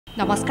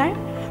নমস্কাৰ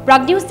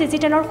প্ৰাগ নিউজ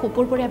ডিজিটেলৰ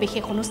সুপুৰবৰীয়া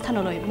বিশেষ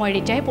অনুষ্ঠানলৈ মই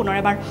ৰিজাই পুনৰ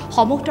এবাৰ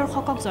সমূহ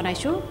দৰ্শকক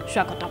জনাইছো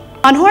স্বাগতম।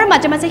 মানুহৰ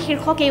মাজে মাজে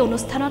শীৰ্ষক এই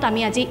অনুষ্ঠানত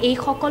আমি আজি এই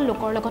সকল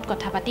লোকৰ লগত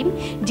কথা পাতিম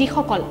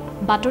যিসকল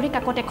বাতৰি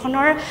কাকত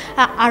এখনৰ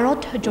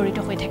আৰত জড়িত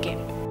হৈ থাকে।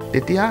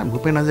 তেতিয়া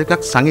ভূপেন হাজৰিকাক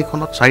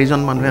চাঙিখনত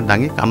 4জন মানুহে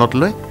দাঙি কাণত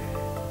লৈ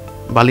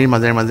বালিৰ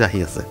মাজে মাজে আহি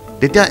আছে।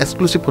 তেতিয়া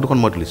এক্সক্লুসিভ ফটোখন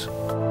মই তুলিছো।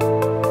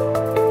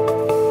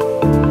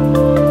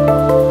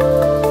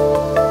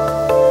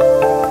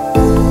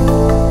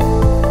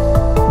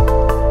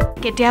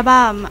 কেতিয়াবা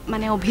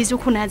মানে অভিযোগ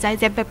শুনা যায়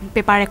যে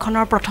পেপাৰ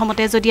এখনৰ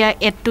প্ৰথমতে যদি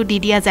এডটো দি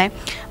দিয়া যায়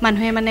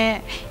মানুহে মানে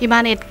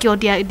ইমান এড কিয়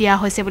দিয়া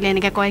হৈছে বুলি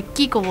এনেকৈ কয়,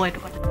 কি ক'ব এইটো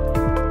কথা?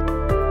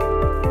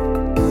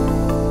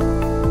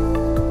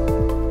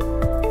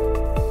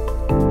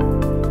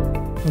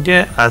 যে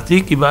আজি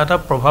কিবা এটা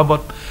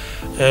প্ৰভাৱত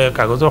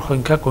কাগজৰ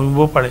সংখ্যা কমিব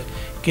পাৰে,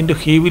 কিন্তু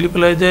সেই বুলি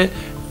পেলাই যে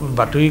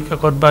বাতৰি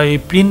কাকত বা এই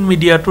প্ৰিণ্ট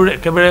মিডিয়াটোৰ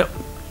একেবাৰে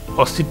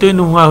অস্তিত্বই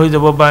নোহোৱা হৈ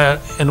যাব বা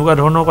এনেকুৱা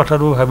ধৰণৰ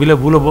কথাটো ভাবিলে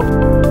ভুল হ'ব।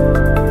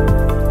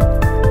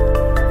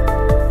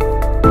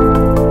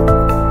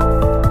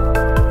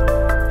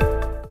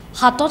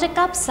 হাতত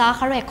একাপ চাহ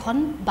আৰু এখন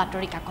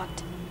বাতৰি কাকত।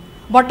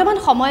 বৰ্তমান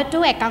সময়তো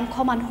একাংশ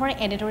মানুহৰ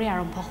এনেদৰে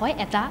আৰম্ভ হয়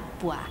এটা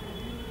পুৱা।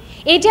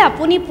 এই যে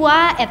আপুনি পুৱা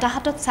এটা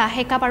হাতত চাহ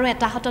একাপ আৰু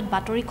এটা হাতত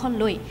বাতৰিখন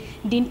লৈ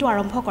দিনটো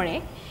আৰম্ভ কৰে,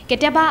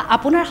 কেতিয়াবা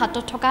আপোনাৰ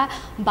হাতত থকা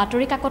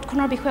বাতৰি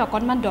কাকতখনৰ বিষয়ে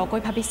অকণমান দকৈ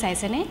ভাবি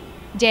চাইছেনে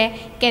যে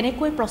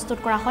কেনেকৈ প্ৰস্তুত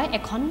কৰা হয়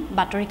এখন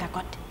বাতৰি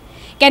কাকত,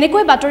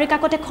 কেনেকৈ বাতৰি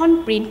কাকত এখন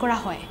প্ৰিণ্ট কৰা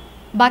হয়,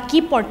 বা কি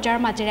পৰ্যায়ৰ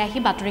মাজেৰে আহি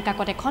বাতৰি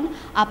কাকত এখন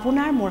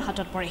আপোনাৰ মোৰ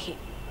হাতত পৰেহি।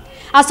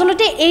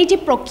 আচলতে এই যে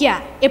প্ৰক্ৰিয়া,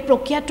 এই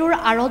প্ৰক্ৰিয়াটোৰ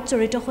আঁৰত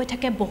জড়িত হৈ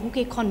থাকে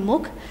বহুকেইখন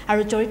মুখ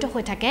আৰু জড়িত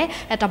হৈ থাকে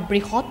এটা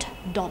বৃহৎ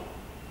দল।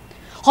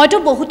 হয়তো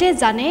বহুতে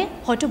জানে,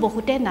 হয়তো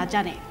বহুতে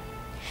নাজানে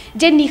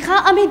যে নিশা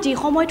আমি যি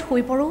সময়ত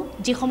শুই পৰোঁ,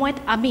 যি সময়ত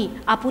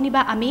আপুনি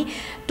বা আমি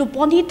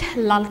টোপনিত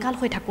লালকাল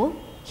হৈ থাকোঁ,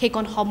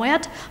 সেইকণ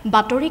সময়ত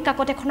বাতৰি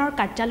কাকত এখনৰ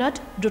কাৰ্যালয়ত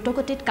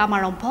দ্ৰুতগতিত কাম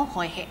আৰম্ভ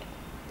হয়হে।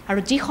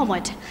 আৰু যি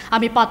সময়ত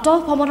আমি পাতল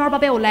ভ্ৰমণৰ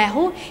বাবে ওলাই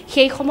আহোঁ,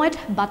 সেই সময়ত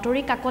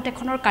বাতৰি কাকত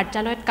এখনৰ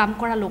কাৰ্যালয়ত কাম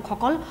কৰা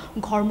লোকসকল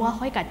ঘৰমুৱা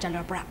হয়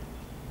কাৰ্যালয়ৰ পৰা।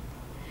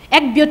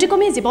 এক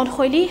ব্যতিক্ৰমী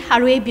জীৱনশৈলী,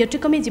 আৰু এই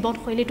ব্যতিক্ৰমী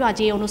জীৱনশৈলীটো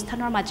আজি এই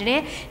অনুষ্ঠানৰ মাজেৰে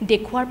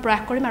দেখুওৱাৰ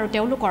প্ৰয়াস কৰিম আৰু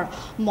তেওঁলোকৰ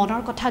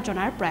মনৰ কথা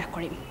জনাৰ প্ৰয়াস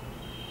কৰিম।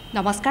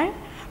 নমস্কাৰ,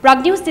 প্ৰাগ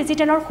নিউজ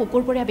ডিজিটেলৰ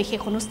সুপুৰবৰীয়া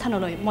বিশেষ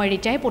অনুষ্ঠানলৈ মই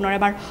ৰিজাই পুনৰ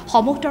এবাৰ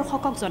সমূহ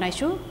দৰ্শকক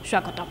জনাইছো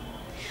স্বাগতম।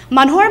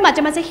 মানুহৰ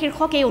মাজে মাজে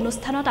শীৰ্ষক এই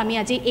অনুষ্ঠানত আমি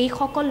আজি এই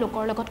সকল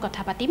লোকৰ লগত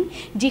কথা পাতিম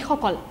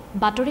যিসকল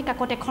বাতৰি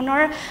কাকত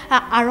এখনৰ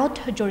আঁৰত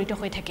জড়িত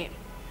হৈ থাকে।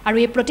 আৰু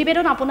এই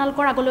প্ৰতিবেদন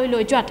আপোনালোকৰ আগলৈ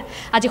লৈ যোৱাত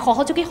আজি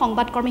সহযোগী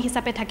সংবাদকৰ্মী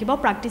হিচাপে থাকিব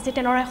প্ৰাগ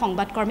ডিজিটেলৰ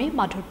সংবাদকৰ্মী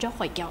মাধুৰ্য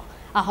শইকীয়া।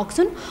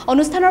 আহকচোন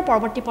অনুষ্ঠানৰ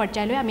পৰৱৰ্তী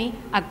পৰ্যায়লৈ আমি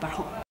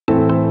আগবাঢ়োঁ।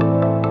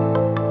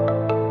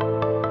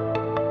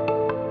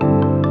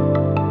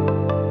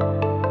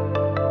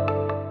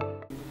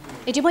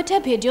 ইতিমধ্যে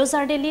ভিডিঅ'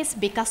 জাৰ্নেলিষ্ট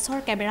বিকাশৰ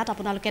কেমেৰাত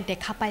আপোনালোকে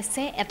দেখা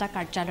পাইছে এটা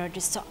কাৰ্যালয়ৰ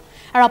দৃশ্য।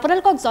 আৰু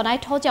আপোনালোকক জনাই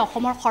থওঁ যে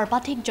অসমৰ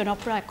সৰ্বাধিক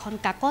জনপ্ৰিয় এখন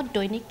কাকত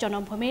দৈনিক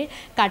জনমভূমিৰ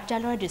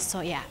কাৰ্যালয়ৰ দৃশ্য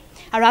এয়া।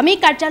 আৰু আমি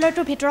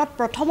কাৰ্যালয়টোৰ ভিতৰত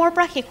প্ৰথমৰ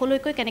পৰা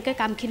শেষলৈকৈ কেনেকৈ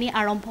কামখিনি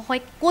আৰম্ভ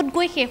হয়, ক'ত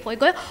গৈ শেষ হৈ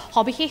গৈ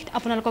সবিশেষ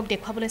আপোনালোকক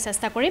দেখুৱাবলৈ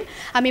চেষ্টা কৰিম।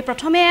 আমি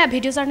প্ৰথমে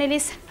ভিডিঅ'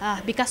 জাৰ্নেলিষ্ট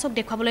বিকাশক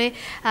দেখুৱাবলৈ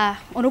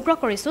অনুগ্ৰহ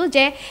কৰিছোঁ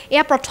যে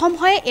এয়া প্ৰথম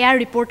হয় এয়াৰ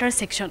ৰিপৰ্টাৰ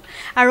ছেকশ্যন,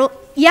 আৰু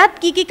ইয়াত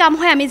কি কি কাম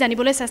হয় আমি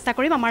জানিবলৈ চেষ্টা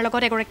কৰিম। আমাৰ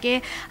লগত এগৰাকী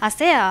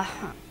আছে।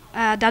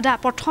 দাদা,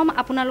 প্ৰথম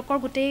আপোনালোকৰ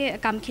গোটেই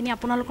কামখিনি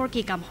আপোনালোকৰ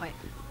কি কাম হয়?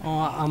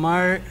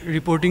 আমাৰ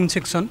ৰিপৰ্টিং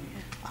ছেকশ্যন।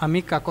 আমি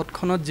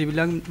কাকতখনত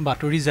যিবিলাক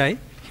বাতৰি যায়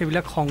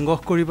সেইবিলাক সংগ্ৰহ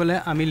কৰি পেলাই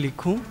আমি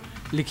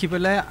লিখি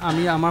পেলাই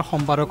আমি আমাৰ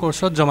সম্পাদকৰ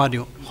ওচৰত জমা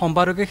দিওঁ।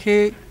 সম্পাদকে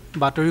সেই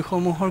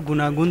বাতৰিসমূহৰ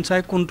গুণাগুণ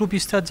চাই কোনটো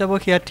পৃষ্ঠাত যাব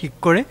সেয়া ঠিক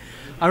কৰে,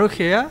 আৰু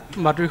সেয়া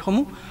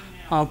বাতৰিসমূহ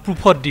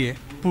প্ৰুফত দিয়ে।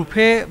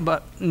 প্ৰুফে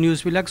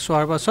নিউজবিলাক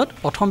চোৱাৰ পাছত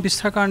প্ৰথম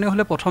পৃষ্ঠাৰ কাৰণে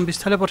হ'লে প্ৰথম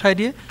পৃষ্ঠালৈ পঠাই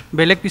দিয়ে,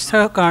 বেলেগ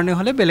পৃষ্ঠাৰ কাৰণে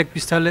হ'লে বেলেগ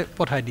পৃষ্ঠালৈ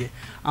পঠাই দিয়ে।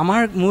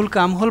 আমাৰ মূল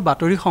কাম হ'ল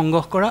বাতৰি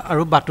সংগ্ৰহ কৰা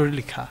আৰু বাতৰি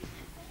লিখা।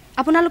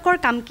 আপোনালোকৰ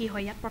কাম কি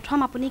হয় ইয়াত? প্ৰথম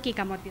আপুনি কি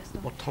কামত ব্যস্ত?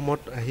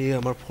 প্ৰথমত আহি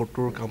আমাৰ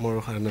ফটোৰ কামৰ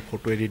কাৰণে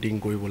ফটো এডিটিং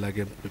কৰিব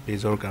লাগে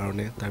পেজৰ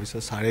কাৰণে।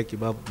 তাৰপিছত ছাৰে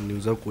কিবা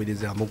নিউজৰ কৈ দিয়ে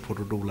যে আমুক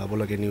ফটোটো ওলাব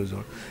লাগে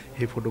নিউজৰ,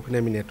 সেই ফটোখিনি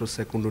আমি নেটত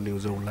চাই কোনটো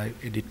নিউজৰ ওলাই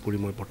এডিট কৰি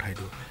মই পঠাই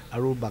দিওঁ।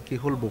 আৰু বাকী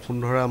হ'ল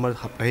বসুন্ধৰা আমাৰ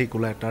সাপ্তাহিক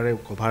ওলাই, তাৰে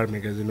কভাৰ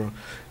মেগাজিনৰ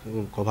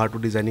কভাৰটো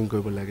ডিজাইনিং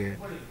কৰিব লাগে।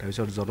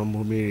 তাৰপিছত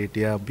জনমভূমিৰ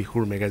এতিয়া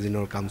বিহুৰ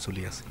মেগাজিনৰ কাম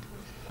চলি আছে।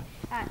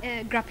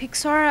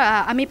 গ্ৰাফিক্সৰ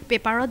আমি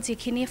পেপাৰত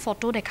যিখিনি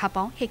ফটো দেখা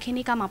পাওঁ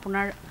সেইখিনি কাম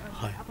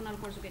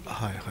আপোনালোকৰ যোগেদি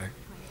হয়।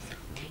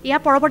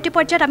 ইয়াৰ পৰৱৰ্তী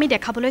পৰ্যায়ত আমি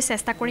দেখাবলৈ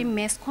চেষ্টা কৰিম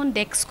মেজখন,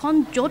 ডেস্কখন,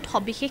 য'ত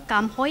সবিশেষ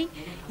কাম হয়।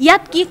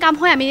 ইয়াত কি কাম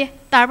হয় আমি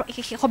তাৰ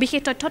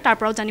সবিশেষ তথ্য তাৰ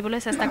পৰাও জানিবলৈ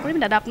চেষ্টা কৰিম।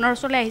 দাদা, আপোনাৰ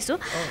ওচৰলৈ আহিছোঁ।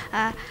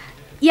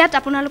 ইয়াত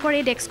আপোনালোকৰ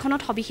এই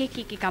ডেস্কখনত সবিশেষ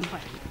কি কি কাম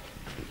হয়?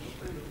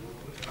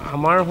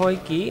 আমাৰ হয়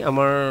কি,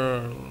 আমাৰ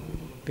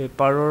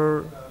পেপাৰৰ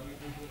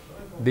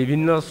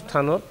বিভিন্ন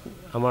স্থানত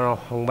আমাৰ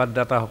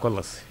সংবাদদাতাসকল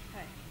আছে।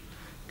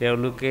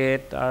 তেওঁলোকে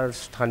তাৰ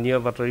স্থানীয়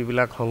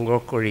বাতৰিবিলাক সংগ্ৰহ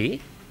কৰি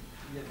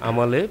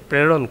আমালৈ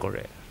প্ৰেৰণ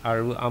কৰে।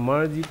 আৰু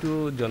আমাৰ যিটো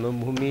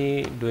জনমভূমি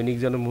দৈনিক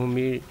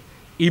জনমভূমিৰ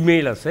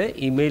ইমেইল আছে,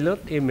 ইমেইলত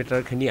এই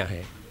মেটাৰখিনি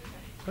আহে।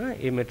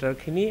 এই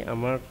মেটাৰখিনি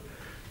আমাৰ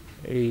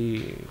এই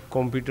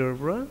কম্পিউটাৰৰ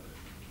পৰা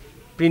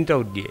প্ৰিণ্ট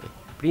আউট দিয়ে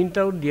প্ৰিণ্ট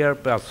আউট দিয়াৰ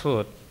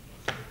পাছত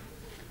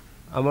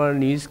আমাৰ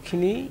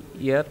নিউজখিনি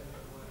ইয়াত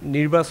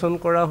নিৰ্বাচন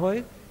কৰা হয়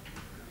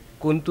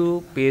কোনটো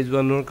পেজ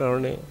 1ৰ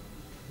কাৰণে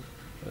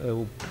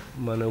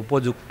মানে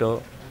উপযুক্ত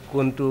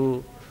কোনটো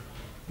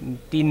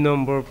 3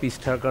 নম্বৰ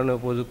পৃষ্ঠাৰ কাৰণে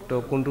উপযুক্ত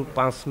কোনটো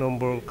 5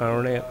 নম্বৰ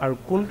কাৰণে আৰু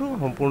কোনটো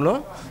সম্পূৰ্ণ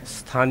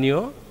স্থানীয়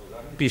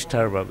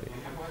পৃষ্ঠাৰ বাবে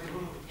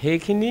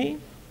সেইখিনি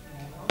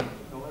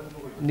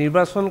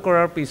নিৰ্বাচন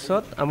কৰাৰ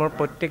পিছত আমাৰ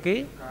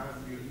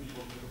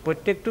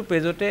প্ৰত্যেকটো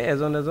পেজতে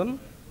এজন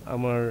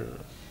আমাৰ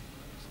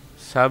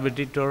সাব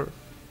এডিটৰ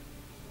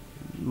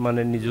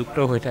মানে নিযুক্ত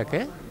হৈ থাকে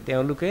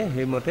তেওঁলোকে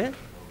সেইমতে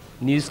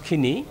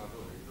নিউজখিনি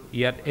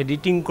ইয়াত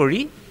এডিটিং কৰি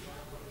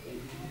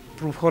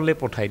প্ৰুফলৈ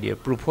পঠাই দিয়ে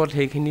প্ৰুফত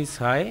সেইখিনি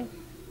চাই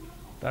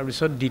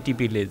তাৰপিছত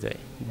ডিটিপিলৈ যায়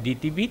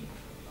ডিটিপিত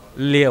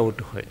লেআউট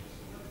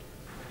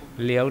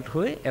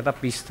হৈ এটা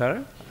পৃষ্ঠাৰ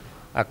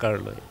আকাৰ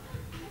লয়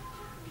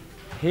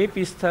সেই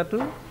পৃষ্ঠাটো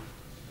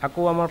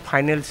আকৌ আমাৰ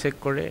ফাইনেল চেক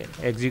কৰে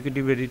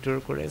এক্সিকিউটিভ এডিটৰ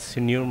কৰে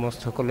ছিনিয়ৰ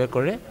মষ্টসকলে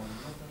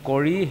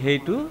কৰি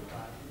সেইটো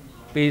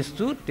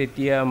পেজটো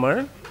তেতিয়া আমাৰ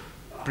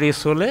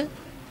প্ৰেছলৈ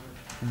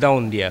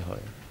ডাউন দিয়া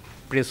হয়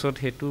প্ৰেছত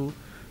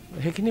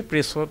সেইখিনি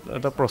প্ৰেছত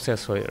এটা প্ৰচেছ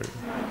হয় আৰু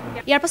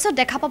ইয়াৰ পাছত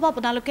দেখা পাব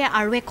আপোনালোকে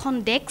আৰু এখন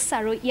ডেস্ক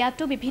আৰু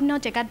ইয়াতো বিভিন্ন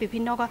জেগাত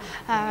বিভিন্ন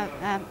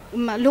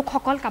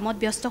লোকসকল কামত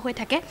ব্যস্ত হৈ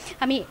থাকে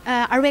আমি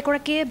আৰু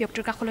এগৰাকী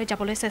ব্যক্তিৰ কাষলৈ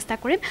যাবলৈ চেষ্টা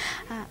কৰিম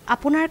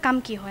আপোনাৰ কাম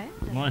কি হয়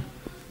মই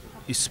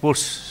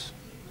স্পৰ্টছ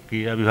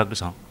ক্ৰীড়া বিভাগটো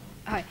চাওঁ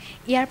হয়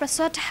ইয়াৰ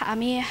পাছত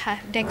আমি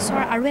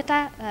ডেস্কৰ আৰু এটা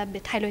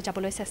ঠাইলৈ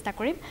যাবলৈ চেষ্টা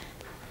কৰিম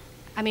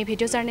আমি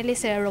ভিডিঅ'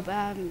 জাৰ্নেলিষ্ট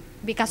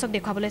বিকাশক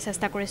দেখুৱাবলৈ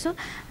চেষ্টা কৰিছোঁ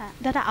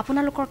দাদা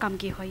আপোনালোকৰ কাম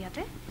কি হয়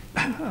ইয়াতে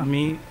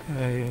আমি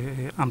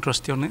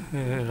আন্তঃৰাষ্ট্ৰীয়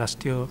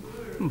ৰাষ্ট্ৰীয়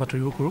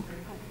বাতৰিবোৰ কৰোঁ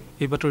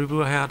এই বাতৰিবোৰ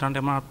আহে সাধাৰণতে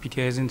আমাৰ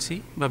PTI এজেঞ্চি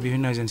বা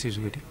বিভিন্ন এজেঞ্চিৰ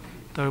যোগেদি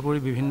তাৰোপৰি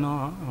বিভিন্ন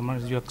আমাৰ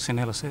যিবিলাক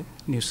চেনেল আছে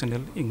নিউজ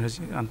চেনেল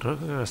ইংৰাজী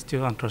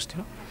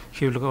আন্তঃৰাষ্ট্ৰীয়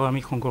সেইবিলাকক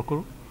আমি সংগ্ৰহ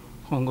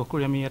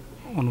কৰি আমি ইয়াত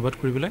অনুবাদ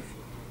কৰি পেলাই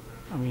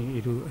আমি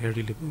এইটো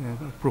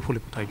প্ৰুফলৈ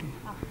পঠাই দিওঁ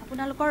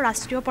আপোনালোকৰ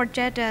ৰাষ্ট্ৰীয়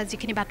পৰ্যায়ত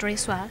যিখিনি বাতৰি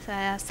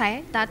চাই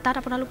তাত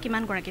আপোনালোক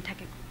কিমানগৰাকী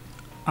থাকে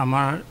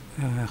আমাৰ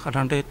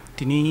সাধাৰণতে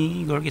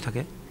 3গৰাকী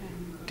থাকে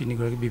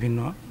 3গৰাকী বিভিন্ন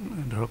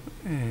ধৰক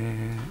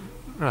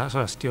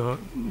ৰাষ্ট্ৰীয়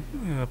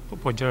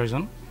পৰ্যায়ৰ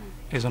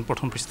এজন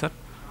প্ৰথম পৃষ্ঠাত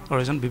আৰু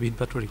এজন বিবিধ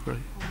বাতৰি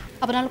কৰে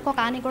আপোনালোকক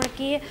আন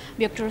এগৰাকী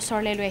ব্যক্তিৰ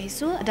ওচৰলৈ লৈ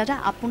আহিছোঁ দাদা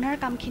আপোনাৰ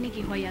কামখিনি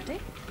কি হয় ইয়াতে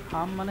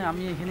কাম মানে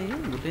আমি এইখিনি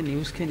গোটেই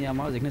নিউজখিনি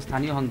আমাৰ যিখিনি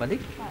স্থানীয় সাংবাদিক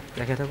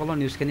তেখেতসকলৰ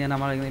নিউজখিনি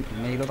আমাৰ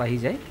মেইলত আহি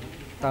যায়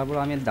তাৰ পৰা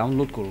আমি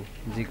ডাউনলোড কৰোঁ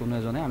যিকোনো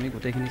এজনে আমি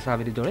গোটেইখিনি চাব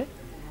এডিটৰে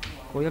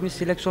কৰি আমি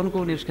চিলেকশ্যন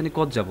কৰোঁ নিউজখিনি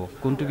ক'ত যাব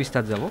কোনটো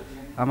পৃষ্ঠাত যাব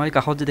আমাৰ এই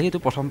কাষত যে দেখি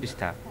এইটো প্ৰথম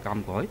পৃষ্ঠা কাম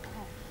হয়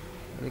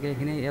গতিকে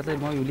এইখিনি ইয়াতে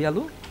মই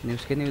উলিয়ালোঁ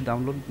নিউজখিনি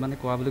ডাউনলোড মানে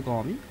কৰা বুলি কওঁ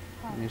আমি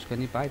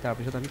নিউজখিনি পাই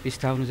তাৰপিছত আমি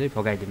পৃষ্ঠা অনুযায়ী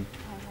ভগাই দিম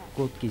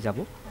ক'ত কি যাব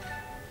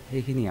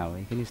সেইখিনি আৰু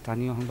এইখিনি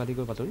স্থানীয়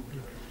সাংবাদিকৰ বাতৰি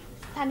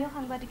স্থানীয়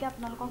সাংবাদিকে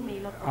আপোনালোকক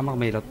আমাক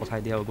মেইলত পঠাই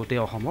দিয়ে আৰু গোটেই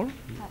অসমৰ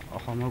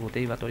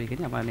গোটেই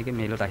বাতৰিখিনি আমাৰ এনেকৈ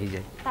মেইলত আহি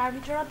যায় তাৰ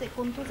ভিতৰত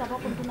কোনটো যাব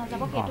কোনটো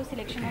নাযাব সেইটো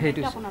চিলেকশ্যন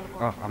সেইটো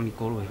আমি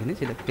কৰোঁ সেইখিনি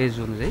পেজ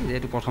অনুযায়ী যে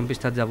এইটো প্ৰথম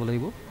পৃষ্ঠাত যাব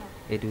লাগিব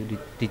এইটো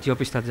দ্বিতীয়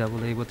পৃষ্ঠাত যাব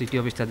লাগিব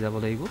তৃতীয় পৃষ্ঠাত যাব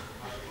লাগিব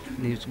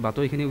নিউজ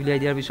বাতৰিখিনি উলিয়াই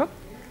দিয়াৰ পিছত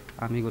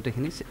আমি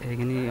গোটেইখিনি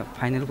সেইখিনি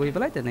ফাইনেল কৰি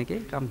পেলাই তেনেকৈ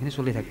কামখিনি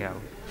চলি থাকে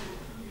আৰু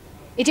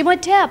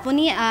ইতিমধ্যে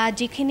আপুনি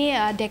যিখিনি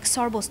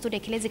ডেস্কৰ বস্তু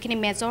দেখিলে যিখিনি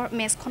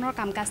মেজখনৰ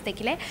কাম কাজ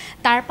দেখিলে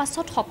তাৰ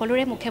পাছত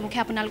সকলোৰে মুখে মুখে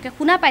আপোনালোকে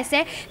শুনা পাইছে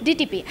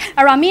ডিটিপি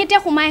আৰু আমি এতিয়া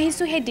সোমাই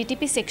আহিছোঁ সেই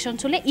ডিটিপি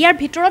ছেকশ্যনটোলৈ ইয়াৰ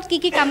ভিতৰত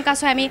কি কাম কাজ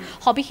হয় আমি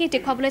সবিশেষ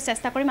দেখুৱাবলৈ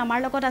চেষ্টা কৰিম আমাৰ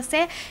লগত আছে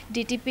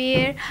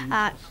ডিটিপিৰ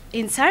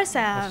ইনচাৰ্জ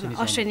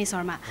অশ্বিনী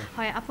শৰ্মা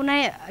হয় আপোনাৰ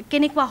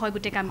কেনেকুৱা হয়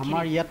গোটেই কামখিনি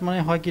আমাৰ ইয়াত মানে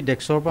হয় কি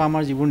ডেস্কৰ পৰা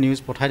আমাৰ যিবোৰ নিউজ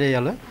পঠাই দিয়ে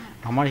ইয়ালৈ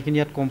আমাৰ এইখিনি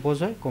ইয়াত কম্প'জ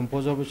হয়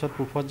কম্প'জৰ পিছত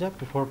প্ৰুফত যায়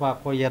প্ৰুফৰ পৰা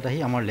আকৌ ইয়াত আহি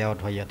আমাৰ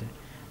লেআউট হয় ইয়াতে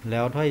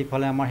লেআউট হয়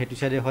ইফালে আমাৰ সেইটো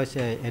চাইডে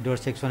হৈছে এডৰ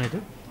ছেকশ্যন সেইটো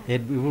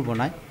এডবোৰ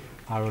বনায়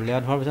আৰু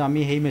লেআউট হোৱাৰ পিছত আমি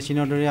সেই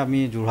মেচিনৰ দৰে আমি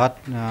যোৰহাট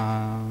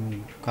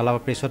কালা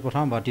প্ৰেছত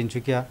পঠাওঁ বা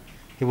তিনিচুকীয়া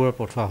সেইবোৰত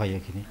পঠোৱা হয়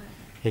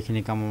সেইখিনি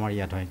কাম আমাৰ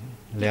ইয়াত হয়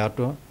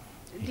লেআউটটো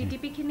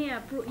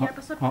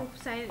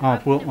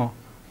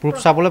প্ৰুফ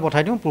চাবলৈ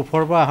পঠাই দিওঁ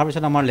প্ৰুফৰ পৰা অহাৰ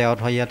পিছত আমাৰ লেআউট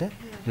হয় ইয়াতে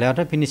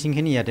লেআউটৰ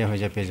ফিনিচিংখিনি ইয়াতে হৈ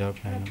যায় পেজৰ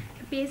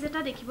পেজ এটা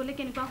দেখিবলৈ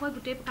কেনেকুৱা হয়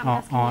গোটেই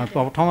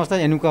প্ৰথম অৱস্থাত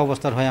এনেকুৱা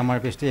অৱস্থাত হয় আমাৰ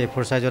পেজটো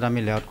A4 সাইজত আমি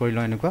লেআউট কৰি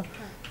লওঁ এনেকুৱা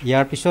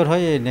ইয়াৰ পিছত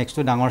হয়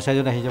নেক্সটটো ডাঙৰ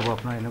সাইজত আহি যাব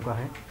আপোনাৰ এনেকুৱা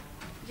হয়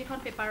যিখন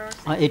পেপাৰৰ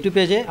এইটো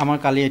পেজে আমাৰ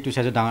কালি এইটো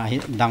সাইজত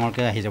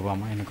ডাঙৰকৈ আহি যাব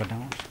আমাৰ এনেকুৱা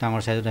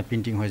ডাঙৰ সাইজত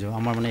প্ৰিণ্টিং হৈ যাব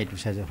আমাৰ মানে এইটো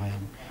সাইজত হয়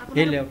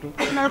এই লেআউটটো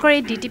আপোনালোকৰ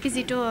এই ডিটিপি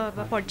যিটো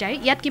পৰ্যায়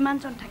ইয়াত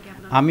কিমানজন থাকে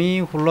আমি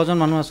 16জন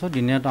মানুহ আছোঁ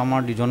দিনত আমাৰ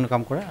 2জন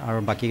কাম কৰে আৰু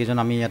বাকীকেইজন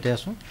আমি ইয়াতে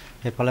আছোঁ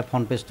সেইফালে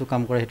ফ্ৰণ্ট পেজটো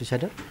কাম কৰে সেইটো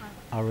সাইডত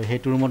আৰু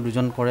সেইটো ৰুমত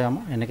 2জন কৰে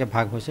আমাৰ এনেকৈ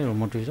ভাগ হৈছে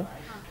ৰুমত 2জন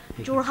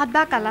যোৰহাট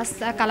বা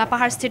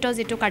কালাপাহাৰস্থিত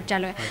যিটো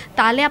কাৰ্যালয়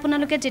তালৈ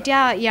আপোনালোকে যেতিয়া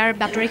ইয়াৰ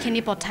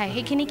বাতৰিখিনি পঠায়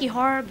সেইখিনি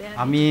কিহৰ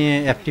আমি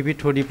FTP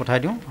থ্ৰু দি পঠাই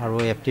দিওঁ আৰু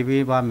FTP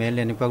বা মেইল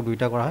এনেকুৱা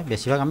দুইটা কৰা হয়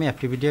বেছিভাগ আমি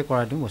FTP দিয়ে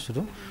কৰাই দিওঁ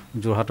বস্তুটো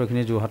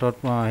যোৰহাটৰখিনি যোৰহাটত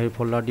সেই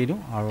ফল্ডাৰ দি দিওঁ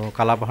আৰু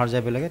কালাপাহাৰ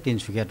যায় বেলেগে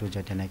তিনিচুকীয়াটো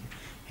যায় তেনেকৈ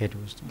সেইটো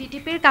বস্তু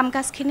ডিটিপিৰ কাম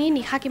কাজখিনি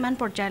নিশা কিমান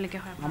পৰ্যায়লৈকে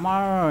হয়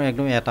আমাৰ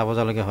একদম 1টা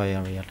বজালৈকে হয়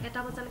আৰু ইয়াতে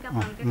 1টা বজালৈকে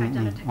আপোনালোকে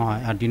কাৰ্যালয়ত থাকে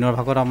হয় আৰু দিনৰ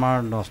ভাগত আমাৰ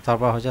 10টাৰ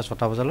পৰা হৈ যায়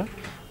 6টা বজালৈ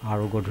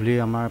আৰু গধূলি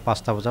আমাৰ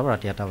 5টা বজাৰ পৰা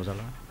ৰাতি 1টা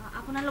বজালৈ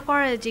আপোনালোকৰ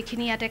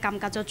যিখিনি ইয়াতে কাম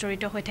কাজত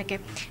জড়িত হৈ থাকে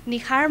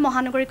নিশাৰ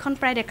মহানগৰীখন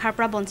প্ৰায় দেখাৰ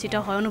পৰা বঞ্চিত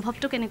হয়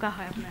অনুভৱটো কেনেকুৱা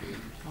হয় আপোনাৰ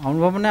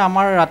অনুভৱ মানে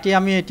আমাৰ ৰাতি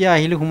আমি এতিয়া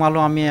আহিলোঁ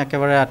সোমালোঁ আমি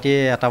একেবাৰে ৰাতি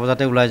 1টা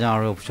বজাতে ওলাই যাওঁ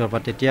আৰু অফিচৰ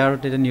পৰা তেতিয়া আৰু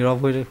তেতিয়া নীৰৱ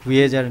হৈ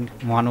শুয়ে যায়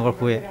মহানগৰ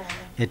শুৱে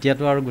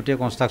এতিয়াতো আৰু গোটেই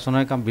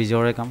কনষ্ট্ৰাকশ্যনৰে কাম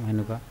ব্ৰিজৰে কাম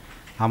সেনেকুৱা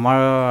আমাৰ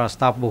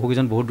ষ্টাফ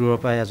বহুকেইজন বহুত দূৰৰ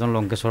পৰা আহে এজন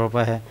লংকেশ্বৰৰ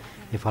পৰা আহে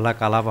ইফালে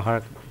কালাপাহাৰ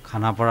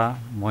খানাপাৰা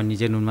মই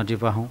নিজে নুনমাটিৰ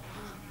পৰা আহোঁ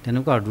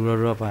তেনেকুৱা আৰু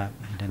দূৰৰ পৰা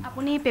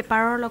আপুনি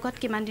পেপাৰৰ লগত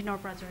কিমান দিনৰ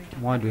পৰা জড়িত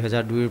মই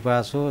 2002ৰ পৰা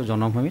আছোঁ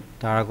জনমভূমিত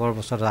তাৰ আগৰ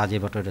বছৰ আজি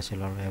বাতৰিত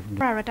আছিলোঁ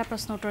আৰু এটা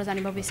প্ৰশ্ন উত্তৰ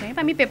জানিব বিচাৰিম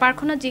আমি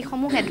পেপাৰখনত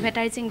যিসমূহ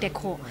এডভাৰটাইজিং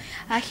দেখোঁ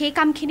সেই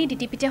কামখিনি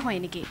ডিটিপিতে হয়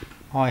নেকি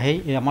হয় সেই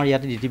আমাৰ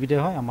ইয়াতে ডিটিপিতে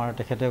হয় আমাৰ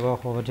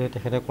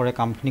তেখেতে কৰে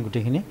কামখিনি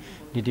গোটেইখিনি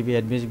ডিটিপি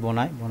এডমিছ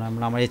বনাই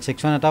মানে আমাৰ এই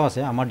ছেকশ্যন এটাও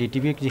আছে আমাৰ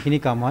ডিটিপিৰ যিখিনি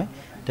কাম হয়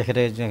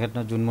তেখেতে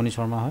জোনমণি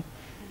শৰ্মা হয়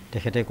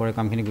তেখেতে কৰে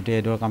কামখিনি গোটেই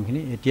এডৰ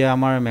কামখিনি এতিয়া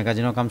আমাৰ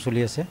মেগাজিনৰ কাম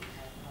চলি আছে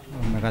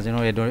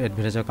মেগাজিনৰ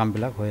এডভাৰটাইজৰ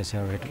কামবিলাক হৈ আছে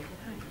আৰু সেইটো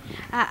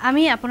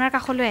আমি আপোনাৰ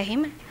কাষলৈ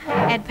আহিম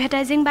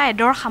এডভাৰটাইজিং বা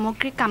এডৰ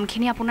সামগ্ৰিক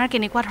কামখিনি আপোনাৰ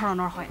কেনেকুৱা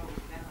ধৰণৰ হয়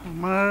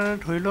আমাৰ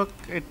ধৰি লওক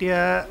এতিয়া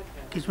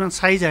কিছুমান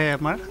চাইজ আহে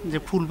আমাৰ যে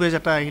ফুল পেজ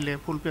এটা আহিলে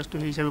ফুল পেজটো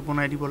সেই হিচাপে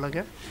বনাই দিব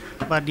লাগে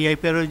বা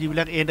DIPৰ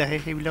যিবিলাক এড আহে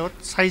সেইবিলাকত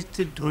চাইজ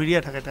ধৰি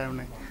দিয়া থাকে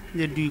তাৰমানে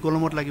যে 2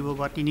 কলমত লাগিব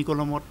বা 3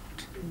 কলমত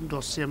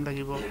 10 cm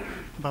লাগিব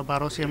বা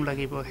 12 cm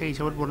লাগিব সেই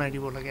হিচাপত বনাই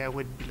দিব লাগে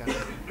ৱেটবিলাক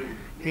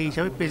সেই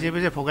হিচাপে পেজে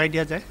পেজে ভগাই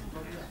দিয়া যায়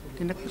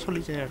তেনেকৈ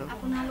চলি যায় আৰু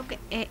আপোনালোকে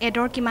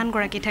এডৰ কিমান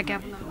গৰাকী থাকে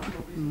আপোনালোক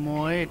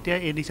মই এতিয়া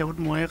এড হিচাপত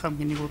ময়ে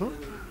কামখিনি কৰোঁ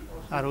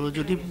আৰু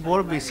যদি বৰ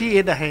বেছি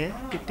এড আহে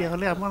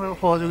তেতিয়াহ'লে আমাৰ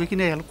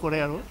সহযোগীখিনিয়ে হেল্প কৰে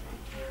আৰু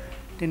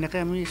তেনেকৈ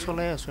আমি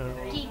চলাই আছোঁ আৰু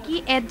কি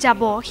এড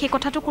যাব সেই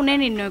কথাটো কোনে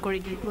নিৰ্ণয় কৰি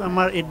দিয়ে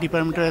আমাৰ এড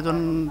ডিপাৰ্টমেণ্টৰ এজন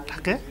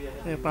থাকে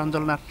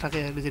প্ৰাঞ্জল নাথ থাকে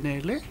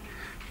জেনেৰেলি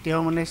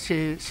তেওঁ মানে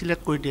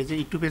চিলেক্ট কৰি দিয়ে যে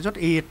ইটো পেজত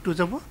এই এডটো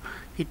যাব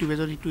সিটো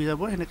পেজত ইটো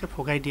যাব সেনেকৈ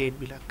ভগাই দিয়ে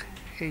এডবিলাক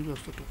সেই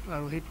বস্তুটো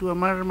আৰু সেইটো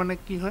আমাৰ মানে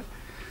কি হয়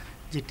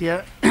যেতিয়া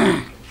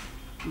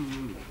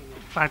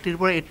পাৰ্টিৰ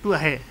পৰা এডটো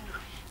আহে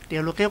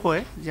তেওঁলোকে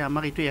কয় যে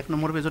আমাক এইটো 1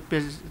 নম্বৰ পেজত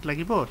পেজ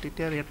লাগিব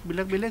তেতিয়া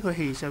ৰেটবিলাক বেলেগ হয়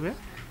সেই হিচাপে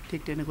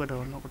ঠিক তেনেকুৱা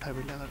ধৰণৰ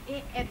কথাবিলাক আৰু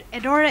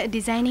এডৰ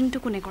ডিজাইনিংটো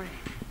কোনে কৰে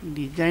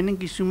ডিজাইনিং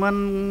কিছুমান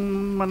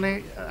মানে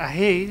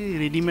আহে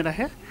ৰেডিমেড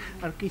আহে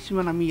আৰু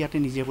কিছুমান আমি ইয়াতে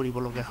নিজে কৰিব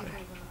লগা হয়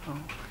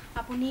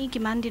আপুনি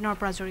কিমান দিনৰ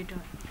পৰা জড়িত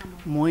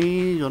মই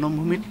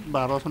জনমভূমিত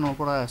 12 চনৰ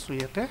পৰা আছোঁ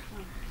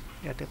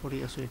ইয়াতে কৰি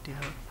আছোঁ এতিয়া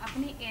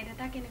আপুনি এড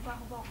এটা কেনেকুৱা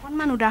হ'ব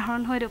অকণমান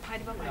উদাহৰণ হৈ দেখুৱাই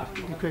দিব পাৰিব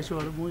দেখুৱাইছোঁ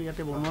আৰু মোৰ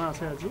ইয়াতে বনোৱা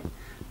আছে আজি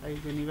এই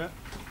যেনিবা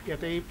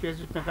ইয়াতে এই পেজ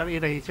মেকাৰ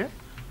এড আহিছে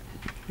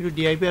এইটো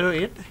DIPৰ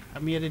এড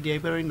আমি ইয়াতে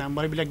DIPৰ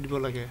নাম্বাৰবিলাক দিব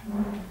লাগে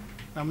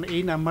তাৰমানে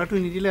এই নাম্বাৰটো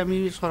নিদিলে আমি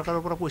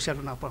চৰকাৰৰ পৰা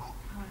পইচাটো নাপাওঁ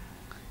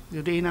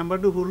যদি এই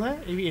নাম্বাৰটো ভুল হয়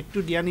এই এডটো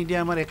দিয়া নিদিয়া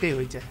আমাৰ একেই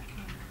হৈ যায়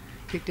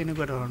ঠিক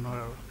তেনেকুৱা ধৰণৰ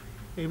আৰু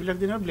এইবিলাক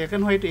দিনত black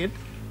and white add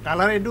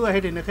colour ado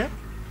আহে তেনেকৈ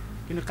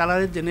কিন্তু কালাৰ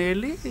এড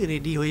জেনেৰেলি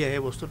ৰেডি হৈ আহে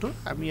বস্তুটো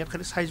আমি ইয়াত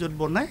খালি চাইজত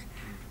বনাই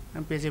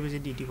পেজে পেজে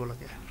দি দিব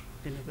লাগে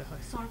তেনেকুৱা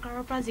হয়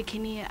চৰকাৰৰ পৰা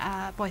যিখিনি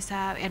পইচা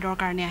এডৰ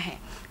কাৰণে আহে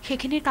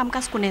সেইখিনিৰ কাম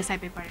কাজ কোনে চাই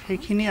পেপাৰ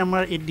সেইখিনি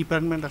আমাৰ এড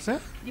ডিপাৰ্টমেণ্ট আছে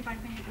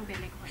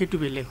সেইটো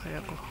বেলেগ হয়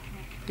আকৌ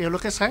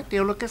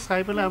তেওঁলোকে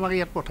চাই পেলাই আমাক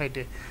ইয়াত পঠাই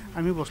দিয়ে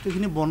আমি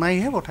বস্তুখিনি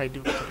বনাইহে পঠাই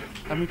দিওঁ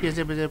আমি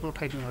পেজে পেজে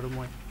পঠাই দিওঁ আৰু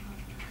মই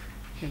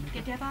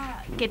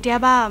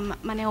কেতিয়াবা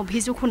মানে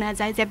অভিযোগ শুনা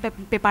যায় যে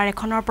পেপাৰ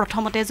এখনৰ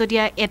প্ৰথমতে যদি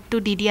এডটো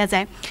দি দিয়া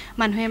যায়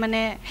মানুহে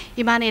মানে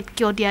ইমান এড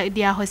কিয়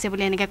দিয়া হৈছে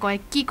বুলি এনেকৈ কয়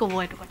কি ক'ব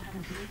এইটো কথা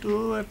এইটো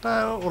এটা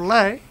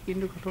ওলায়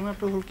কিন্তু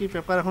ঘটনাটো হ'ল কি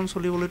পেপাৰ এখন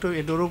চলিবলৈতো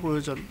এডৰো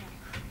প্ৰয়োজন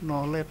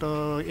নহ'লেতো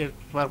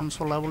পেপাৰখন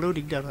চলাবলৈও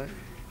দিগদাৰ হয়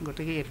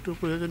গতিকে এডটোৰ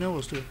প্ৰয়োজনীয়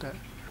বস্তু এটা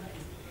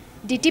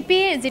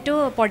ডিটিপিৰ যিটো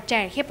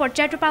পৰ্যায় সেই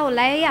পৰ্যায়টোৰ পৰা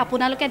ওলাই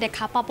আপোনালোকে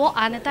দেখা পাব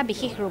আন এটা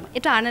বিশেষ ৰুম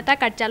এইটো আন এটা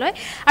কাৰ্যালয়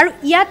আৰু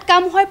ইয়াত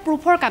কাম হয়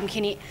প্ৰুফৰ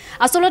কামখিনি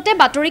আচলতে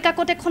বাতৰি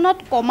কাকত এখনত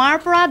কমাৰ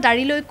পৰা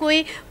দাঢ়িলৈকৈ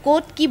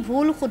ক'ত কি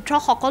ভুল শুদ্ধ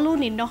সকলো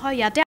নিৰ্ণয় হয়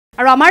ইয়াতে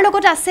আৰু আমাৰ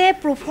লগত আছে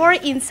প্ৰুফৰ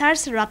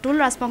ইনচাৰ্জ ৰাতুল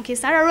ৰাজবংশী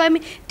ছাৰ আৰু আমি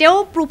তেওঁ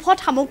প্ৰুফত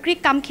সামগ্ৰিক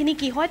কামখিনি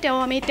কি হয়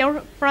আমি তেওঁৰ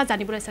পৰা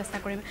জানিবলৈ চেষ্টা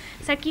কৰিম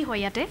ছাৰ কি হয়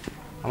ইয়াতে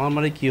আমাৰ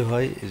মানে কি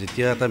হয়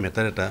যেতিয়া এটা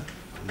মেটাৰ এটা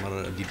আমাৰ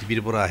ডিটিপিৰ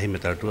পৰা আহে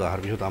মেটাৰটো অহাৰ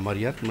পিছত আমাৰ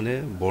ইয়াত মানে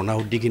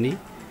বৰ্ণাশুদ্ধিখিনি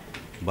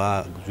বা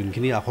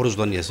যোনখিনি আখৰ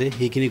যোজনী আছে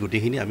সেইখিনি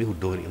গোটেইখিনি আমি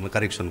শুদ্ধ কৰি আমি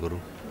কাৰেকশ্যন কৰোঁ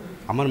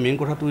আমাৰ মেইন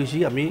কথাটো হৈছে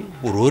আমি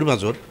পঢ়ুৱৈৰ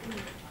মাজত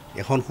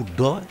এখন শুদ্ধ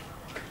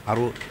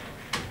আৰু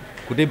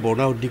গোটেই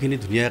বৰ্ণাশুদ্ধিখিনি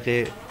ধুনীয়াকৈ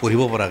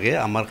পঢ়িব পৰাকৈ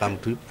আমাৰ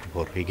কামটো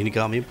প্ৰুফৰ সেইখিনি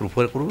কাম আমি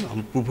প্ৰুফৰ কৰোঁ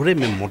প্ৰুফৰে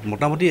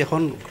মোটামুটি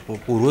এখন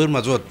পঢ়ুৱৈৰ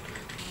মাজত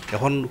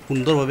এখন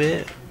সুন্দৰভাৱে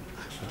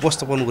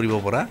উপস্থাপন কৰিব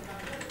পৰা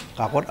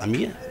কাকত আমি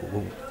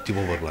দিব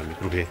পাৰোঁ আমি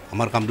প্ৰুফে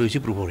আমাৰ কামটো হৈছে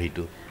প্ৰুফৰ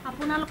সেইটো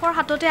আপোনালোকৰ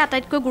হাততে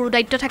আটাইতকৈ গুৰু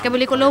দায়িত্ব থাকে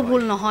বুলি ক'লেও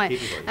ভুল নহয়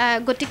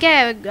গতিকে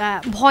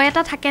ভয়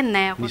এটা থাকে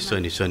নাই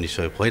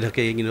নিশ্চয় ভয়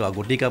থাকে কিন্তু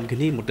গোটেই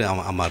কামখিনি মোতে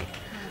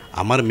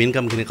আমাৰ মেইন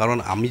কামখিনি কাৰণ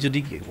আমি যদি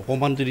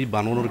অকণমান যদি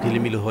বাননৰ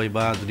খেলিমেলি হয়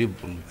বা যদি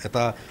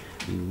এটা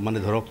মানে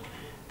ধৰক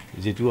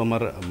যিটো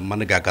আমাৰ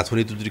মানে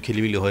গাঁথনিটো যদি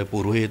খেলিমেলি হয়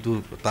পঢ়ুৱৈটো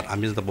তাত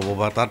আমি যাতে পাব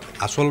বা তাত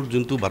আচল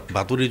যোনটো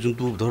বাতৰি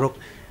যোনটো ধৰক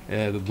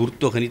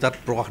গুৰুত্বখিনি তাত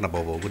প্ৰকাশ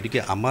নাপাব গতিকে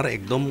আমাৰ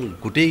একদম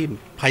গোটেই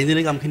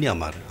ফাইনেলি কামখিনি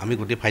আমি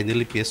গোটেই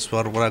ফাইনেলি পেজ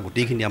চোৱাৰ পৰা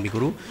গোটেইখিনি আমি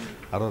কৰোঁ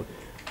আৰু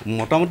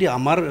মোটামুটি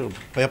আমাৰ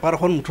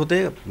পেপাৰখন মুঠতে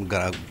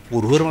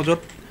পঢ়ুৱৈৰ মাজত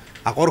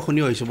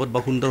আকৰ্ষণীয় হিচাপত বা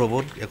সুন্দৰ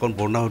হ'বত এখন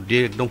বৰ্ণাশুদ্ধি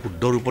একদম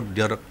শুদ্ধ ৰূপত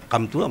দিয়াৰ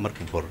কামটো আমাৰ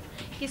পোহৰ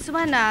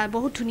কিছুমান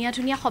বহুত ধুনীয়া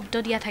ধুনীয়া শব্দ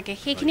দিয়া থাকে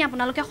সেইখিনি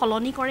আপোনালোকে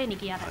সলনি কৰে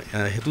নেকি ইয়াত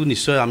সেইটো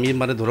নিশ্চয় আমি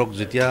মানে ধৰক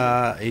যেতিয়া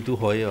এইটো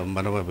হয়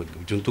মানে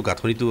যোনটো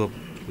গাঁথনিটো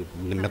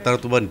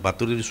মেটাৰটো বা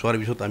বাতৰি চোৱাৰ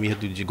পিছত আমি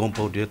সেইটো যি গম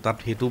পাওঁ যে তাত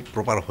সেইটো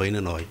প্ৰপাৰ হয় নে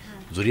নহয়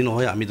যদি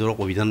নহয় আমি ধৰক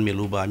অভিধান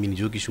মেলোঁ বা আমি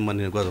নিজেও কিছুমান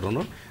এনেকুৱা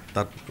ধৰণৰ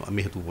তাত আমি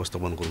সেইটো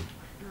উপস্থাপন কৰোঁ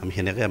আমি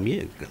সেনেকৈ আমি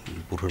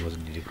পঢ়ুৱৈৰ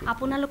মাজত দি দিওঁ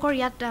আপোনালোকৰ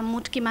ইয়াত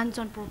মুঠ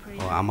কিমানজন পঢ়ুৱৈ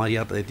আমাৰ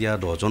ইয়াত এতিয়া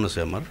 10জন আছে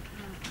আমাৰ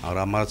আৰু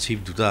আমাৰ চিফ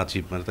দুটা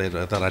চিফ মানে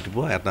এটা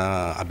ৰাতিপুৱা এটা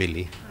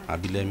আবেলি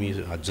আমি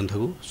 8জন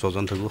থাকোঁ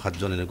 6জন থাকোঁ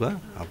 7জন এনেকুৱা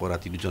আকৌ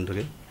ৰাতি 2জন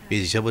থাকে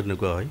পেজ হিচাপত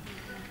এনেকুৱা হয়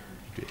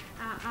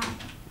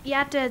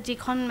ইয়াত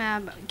যিখন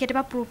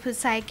কেতিয়াবা প্ৰুফ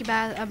চাই কিবা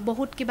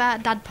বহুত কিবা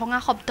দাঁত ভঙা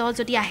শব্দ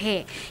যদি আহে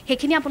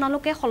সেইখিনি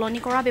আপোনালোকে সলনি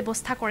কৰাৰ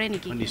ব্যৱস্থা কৰে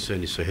নেকি নিশ্চয়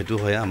নিশ্চয় সেইটো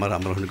হয় আমাৰ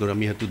সলনি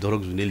আমি সেইটো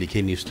ধৰক যোনে লিখে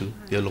নিউজটো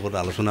তেওঁৰ লগত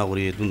আলোচনা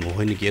কৰি এইটো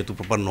নহয় নেকি এইটো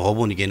প্ৰপাৰ নহ'ব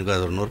নেকি এনেকুৱা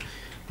ধৰণৰ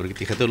গতিকে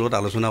তেখেতৰ লগত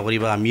আলোচনা কৰি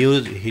বা আমিও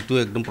সেইটো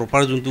একদম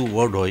প্ৰপাৰ যোনটো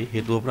ৱৰ্ড হয়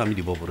সেইটোৰ পৰা আমি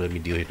দিব পাৰোঁ আমি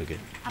দিওঁ সেইটোকে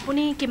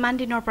আপুনি কিমান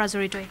দিনৰ পৰা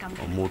জড়িত এই কাম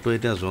মোৰতো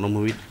এতিয়া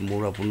জনমভূমিত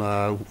মোৰ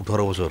আপোনাৰ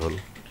 18 বছৰ হ'ল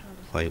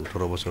হয়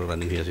 18 বছৰ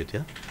ৰানিং হৈ আছে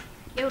এতিয়া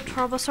এই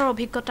 18 বছৰ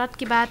অভিজ্ঞতাত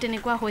কিবা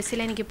তেনেকুৱা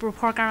হৈছিলে নেকি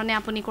প্ৰুফৰ কাৰণে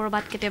আপুনি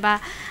ক'ৰবাত কেতিয়াবা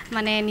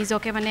মানে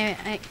নিজকে মানে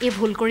এই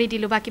ভুল কৰি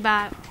দিলোঁ বা কিবা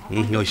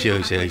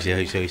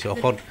হৈছে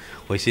অসৎ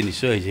হৈছে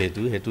নিশ্চয় হৈছে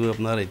সেইটো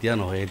আপোনাৰ এতিয়া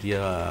নহয় এতিয়া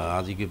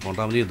আজি কি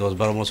মোটামুটি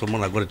 10-12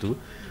 বছৰমান আগৰ এইটো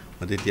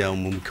তেতিয়া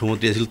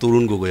মুখ্যমন্ত্ৰী আছিল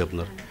তৰুণ গগৈ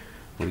আপোনাৰ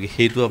গতিকে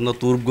সেইটো আপোনাৰ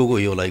তৰুপ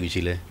গগৈ ওলাই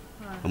গৈছিলে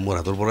মোৰ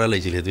হাতৰ পৰাই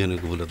ওলাইছিলে সেইটো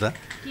এনেকুৱা ভুল এটা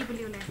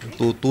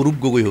তৰুপ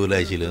গগৈ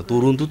ওলাইছিলে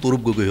তৰুণটো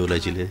তৰুপ গগৈ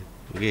ওলাইছিলে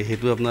গতিকে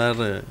সেইটো আপোনাৰ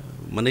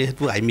মানে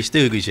সেইটো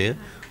মিষ্টেক হৈ গৈছে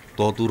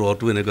তটো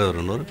ৰটো এনেকুৱা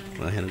ধৰণৰ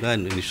সেনেকুৱা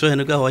নিশ্চয়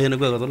সেনেকুৱা হয়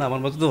সেনেকুৱা ঘটনা আমাৰ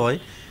মাজতো হয়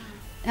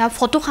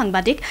ফটো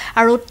সাংবাদিক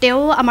আৰু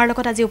তেওঁ আমাৰ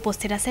লগত আজি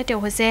উপস্থিত আছে তেওঁ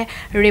হৈছে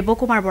ৰেব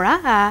কুমাৰ বৰা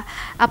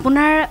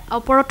আপোনাৰ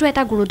ওপৰতো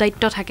এটা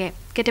গুৰুদায়িত্ব থাকে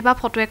কেতিয়াবা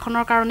ফটো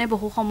এখনৰ কাৰণে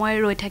বহু সময়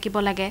ৰৈ থাকিব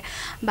লাগে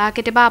বা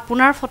কেতিয়াবা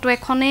আপোনাৰ ফটো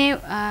এখনে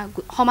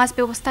সমাজ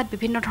ব্যৱস্থাত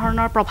বিভিন্ন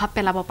ধৰণৰ প্ৰভাৱ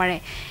পেলাব পাৰে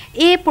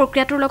এই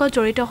প্ৰক্ৰিয়াটোৰ লগত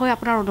জড়িত হৈ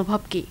আপোনাৰ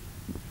অনুভৱ কি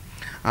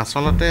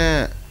আচলতে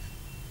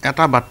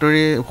এটা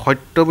বাতৰি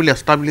সত্য বুলি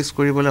এষ্টাব্লিছ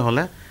কৰিবলৈ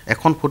হ'লে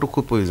এখন ফটো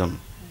খুব প্ৰয়োজন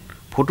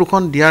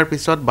ফটোখন দিয়াৰ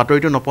পিছত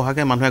বাতৰিটো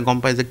নপঢ়াকৈ মানুহে গম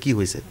পায় যে কি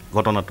হৈছে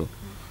ঘটনাটো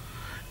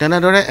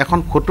তেনেদৰে এখন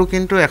ফটো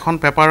কিন্তু এখন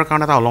পেপাৰৰ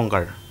কাৰণে এটা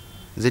অলংকাৰ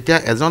যেতিয়া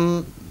এজন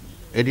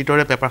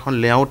এডিটৰে পেপাৰখন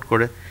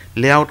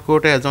লেআউট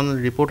কৰোঁতে এজন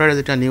ৰিপৰ্টাৰে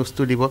যেতিয়া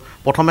নিউজটো দিব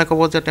প্ৰথমে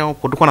ক'ব যে তেওঁ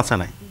ফটোখন আছে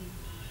নাই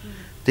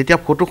তেতিয়া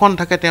ফটোখন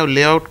থাকে তেওঁ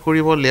লেআউট কৰি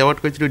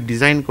যিটো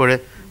ডিজাইন কৰে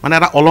মানে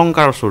এটা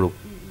অলংকাৰৰ স্বৰূপ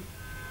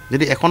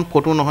যদি এখন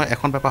ফটো নহয়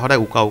এখন পেপাৰ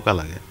সদায় উকা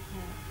লাগে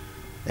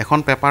এখন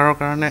পেপাৰৰ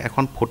কাৰণে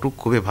এখন ফটো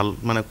খুবেই ভাল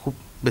মানে খুব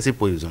বেছি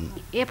প্ৰয়োজন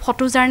এই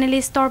ফটো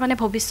জাৰ্নেলিষ্টৰ মানে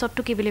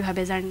ভৱিষ্যতটো কি বুলি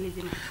ভাবে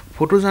জাৰ্নেলিজম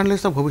ফটো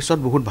জাৰ্নেলিষ্টৰ ভৱিষ্যত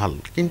বহুত ভাল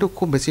কিন্তু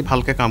খুব বেছি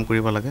ভালকৈ কাম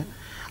কৰিব লাগে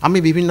আমি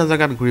বিভিন্ন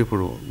জেগাত ঘূৰি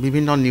ফুৰোঁ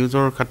বিভিন্ন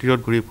নিউজৰ খাতিৰত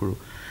ঘূৰি ফুৰোঁ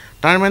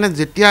তাৰ মানে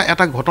যেতিয়া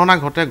এটা ঘটনা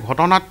ঘটে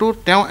ঘটনাটো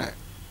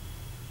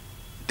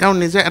তেওঁ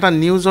নিজে এটা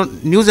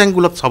নিউজ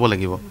এংগুলত চাব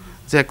লাগিব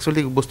যে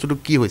একচুৱেলি বস্তুটো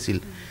কি হৈছিল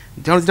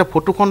তেওঁ যেতিয়া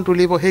ফটোখন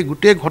তুলিব সেই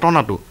গোটেই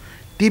ঘটনাটো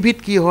টিভিত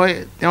কি হয়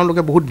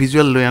তেওঁলোকে বহুত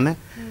ভিজুৱেল লৈ আনে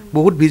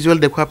বহুত ভিজুৱেল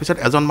দেখুৱাৰ পিছত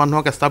এজন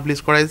মানুহক এষ্টাব্লিছ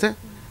কৰাই যে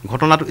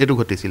ঘটনাটো এইটো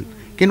ঘটিছিল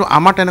কিন্তু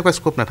আমাৰ তেনেকুৱা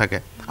স্কোপ নাথাকে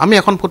আমি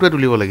এখন ফটোৱে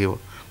তুলিব লাগিব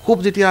খুব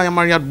যেতিয়া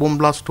আমাৰ ইয়াত বোম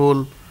ব্লাষ্ট হ'ল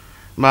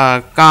বা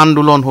কা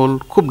আন্দোলন হ'ল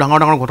খুব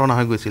ডাঙৰ ঘটনা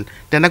হৈ গৈছিল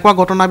তেনেকুৱা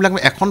ঘটনাবিলাক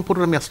এখন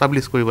ফটোত আমি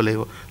এষ্টাব্লিছ কৰিব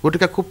লাগিব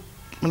গতিকে খুব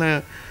মানে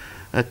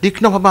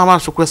তীক্ষ্ণভাৱে আমাৰ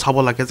চকুৰে চাব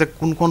লাগে যে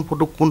কোনখন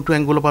ফটো কোনটো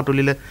এংগুলৰ পৰা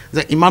তুলিলে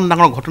যে ইমান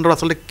ডাঙৰ ঘটনাটো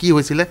আচলতে কি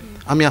হৈছিলে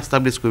আমি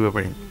এষ্টাব্লিছ কৰিব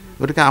পাৰিম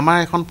গতিকে আমাৰ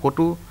এখন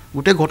ফটো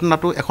গোটেই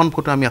ঘটনাটো এখন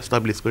ফটো আমি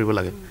এষ্টাব্লিছ কৰিব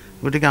লাগে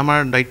গতিকে আমাৰ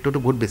দায়িত্বটো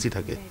বহুত বেছি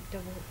থাকে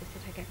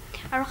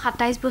আৰু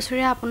 27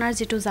 বছৰীয়া আপোনাৰ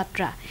যিটো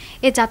যাত্ৰা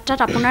এই যাত্ৰাত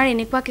আপোনাৰ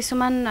এনেকুৱা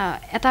কিছুমান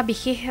এটা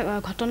বিশেষ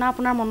ঘটনা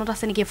আপোনাৰ মনত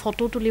আছে নেকি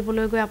ফটো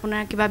তুলিবলৈ গৈ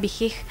আপোনাৰ কিবা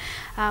বিশেষ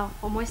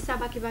সমস্যা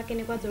বা কিবা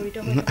কেনেকুৱা জড়িত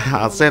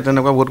আছে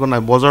তেনেকুৱা বহুত কথা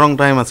বজৰং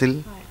টাইম আছিল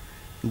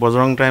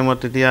বজৰং টাইমত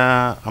তেতিয়া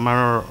আমাৰ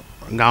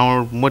গাঁৱৰ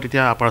মই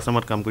তেতিয়া আপাৰ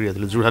আছামত কাম কৰি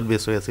আছিলোঁ যোৰহাট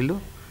বেছ হৈ আছিলোঁ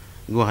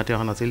গুৱাহাটী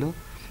অহা নাছিলোঁ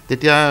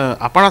তেতিয়া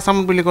আপাৰ আছাম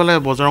বুলি ক'লে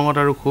বজৰঙত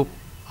আৰু খুব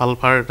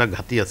আলফাৰ এটা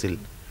ঘাটি আছিল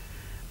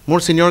মোৰ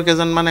ছিনিয়ৰ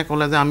কেইজনমানে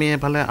ক'লে যে আমি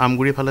এইফালে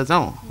আমগুৰি ফালে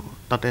যাওঁ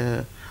তাতে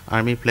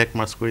আৰ্মি ফ্লেগ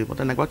মাৰ্চ কৰিব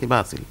তেনেকুৱা কিবা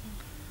আছিল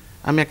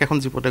আমি একেখন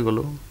জীপতে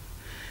গ'লোঁ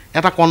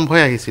এটা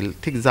কনভয় আহিছিল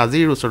ঠিক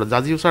জাজিৰ ওচৰত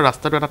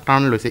ৰাস্তাটো এটা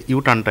টাৰ্ণ লৈছে ইউ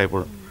টাৰ্ণ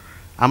টাইপৰ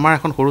আমাৰ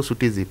এখন সৰু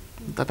চুটি জীপ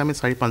তাতে আমি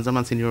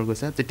 4-5জনমান ছিনিয়ৰ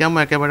গৈছে তেতিয়া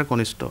মই একেবাৰে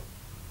কনিষ্ঠ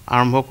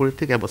আৰম্ভ কৰি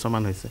ঠিক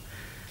এবছৰমান হৈছে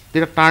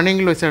তেতিয়া টাৰ্ণিং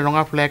লৈছে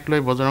ৰঙা ফ্লেগ লৈ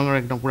বজৰঙৰ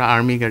একদম পূৰা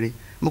আৰ্মি গাড়ী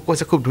মোক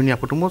কৈছে খুব ধুনীয়া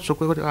ফটো মোৰ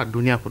চকুৱে কৈছে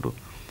ধুনীয়া ফটো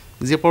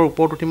জীপৰ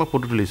ওপৰত উঠি মই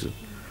ফটো তুলিছোঁ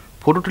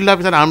ফটো তোলাৰ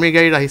পিছত আৰ্মি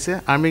গাড়ী আহিছে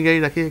আৰ্মি গাড়ী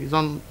ৰাখি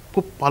এজন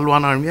খুব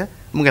পালোৱান আৰ্মীয়ে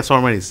মোক এচৰ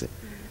মাৰিছে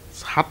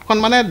হাতখন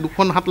মানে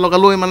দুখন হাত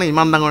লগালেও মানে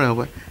ইমান ডাঙৰে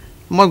হ'ব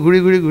মই ঘূৰি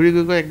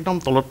গৈ একদম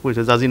তলত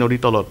পৰিছোঁ জাজি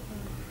নদীৰ তলত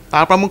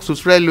তাৰপৰা মোক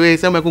চুচুৰাই লৈ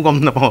আহিছে মই একো গম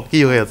নাপাওঁ কি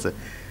হৈ আছে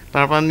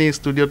তাৰপৰা নি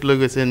ষ্টুডিঅ'ত লৈ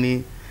গৈছে নি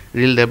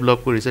ৰীল ডেভেলপ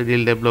কৰিছে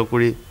ৰীল ডেভেলপ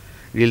কৰি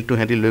ৰীলটো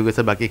সিহঁতি লৈ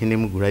গৈছে বাকীখিনি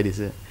মোক ঘূৰাই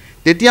দিছে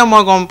তেতিয়া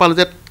মই গম পালোঁ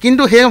যে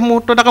কিন্তু সেই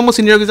মুহূৰ্তত আকৌ মোৰ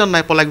ছিনিয়ৰ কেইজন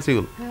নাই পলাই গুচি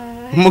গ'ল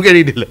মোক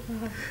এৰি দিলে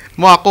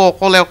মই আকৌ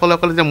অকলে অকলে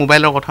অকলে যে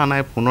মোবাইলৰ কথা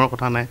নাই ফোনৰ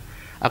কথা নাই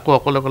আকৌ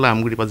অকলে অকলে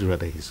আমগুৰিৰ পৰা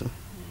যোৰহাট আহিছোঁ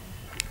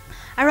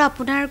আৰু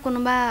আপোনাৰ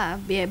কোনোবা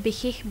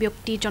বিশেষ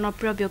ব্যক্তি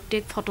জনপ্ৰিয়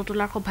ব্যক্তিক ফটো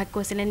তোলাৰ সৌভাগ্য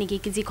হৈছিলে নেকি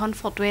যিখন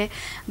ফটোৱে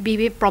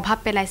প্ৰভাৱ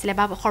পেলাইছিলে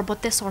বা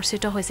সৰ্বত্ৰে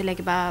চৰ্চিত হৈছিলে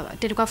কিবা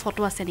তেনেকুৱা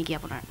ফটো আছে নেকি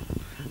আপোনাৰ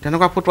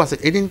তেনেকুৱা ফটো আছে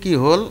এদিন কি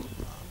হ'ল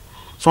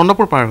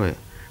চন্দ্ৰপুৰ পাৰ হৈ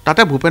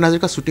তাতে ভূপেন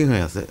হাজৰিকা শ্বুটিং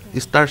হৈ আছে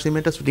ষ্টাৰ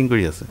চিমেণ্টে শ্বুটিং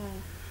কৰি আছে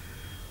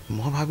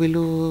মই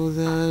ভাবিলোঁ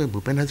যে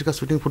ভূপেন হাজৰিকা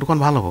শ্বুটিং ফটোখন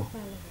ভাল হ'ব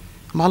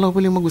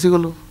বুলি মই গুচি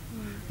গ'লোঁ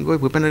গৈ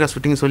ভূপেন হাজৰিকা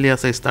শ্বুটিং চলি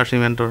আছে ষ্টাৰ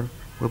চিমেণ্টৰ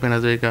ভূপেন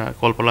হাজৰিকা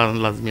কল্পনা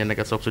লাজমী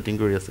এনেকৈ চব শ্বুটিং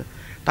কৰি আছে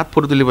তাত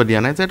ফটো তুলিব দিয়া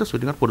নাই যে এইটো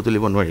শ্বুটিঙত ফটো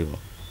তুলিব নোৱাৰিব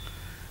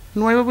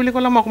বুলি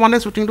ক'লে মই অকণমানে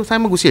শ্বুটিংটো চাই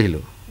মই গুচি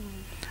আহিলোঁ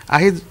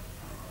আহি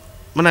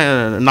মানে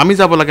নামি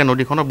যাব লাগে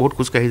নদীখনত বহুত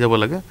খোজকাঢ়ি যাব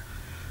লাগে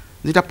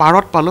যেতিয়া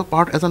পাৰত পালোঁ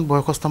পাৰত এজন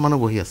বয়সস্থ মানুহ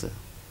বহি আছে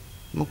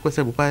মোক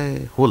কৈছে উপায়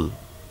হ'ল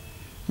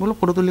বোলো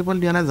ফটো তুলিবলৈ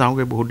দিয়া নাই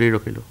যাওঁগৈ বহুত দেৰি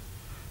ৰখিলোঁ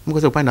মোক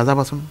কৈছে উপায়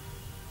নাযাবাচোন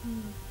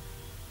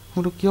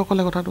বোলো কিয়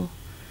ক'লে কথাটো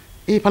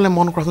এইফালে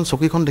মন কৰাচোন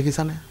চকীখন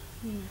দেখিছানে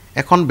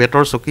এখন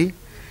বেতৰ চকী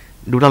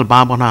দুডাল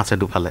বাঁহ বন্ধা আছে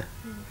দুফালে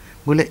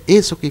বোলে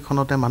এই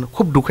চকীখনতে মানুহ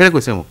খুব দুখেৰে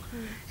কৈছে মোক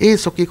এই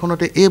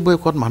চকীখনতে এই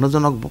বয়সত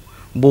মানুহজনক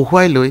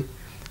বহুৱাই লৈ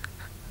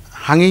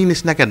হাঙি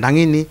নিচিনাকৈ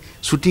দাঙি নি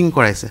শ্বুটিং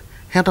কৰাইছে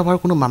সিহঁতৰ বাৰু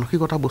কোনো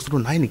মানসিকতা বস্তুটো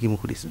নাই নেকি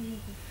মোক সুধিছে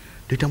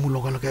তেতিয়া মোৰ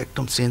লগে লগে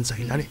একদম চেঞ্জ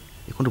আহিল আৰে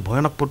এইখনটো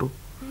ভয়ানক ফটো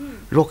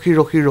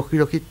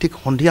ৰখি ঠিক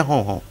সন্ধিয়া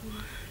হওঁ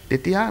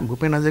তেতিয়া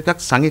ভূপেন হাজৰিকাক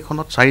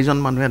চাঙিখনত 4জন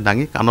মানুহে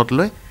দাঙি কাণত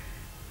লৈ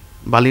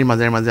বালিৰ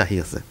মাজে মাজে আহি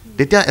আছে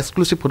তেতিয়া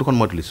এক্সক্লুচিভ ফটোখন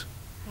মই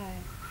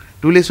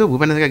তুলিছোঁ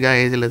ভূপেন হাজৰিকা গাই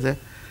আহিছিলে যে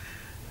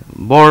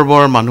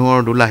বৰ মানুহৰ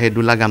দোলা সেই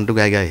দোলা গানটো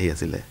গাই আহি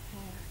আছিলে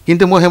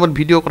কিন্তু মই সেইমত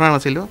ভিডিঅ' কৰা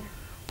নাছিলোঁ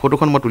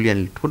ফটোখন মই তুলি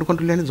আনিলোঁ ফটোখন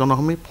তুলি আনি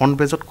জনভূমি ফ্ৰণ্ট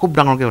পেজত খুব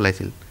ডাঙৰকৈ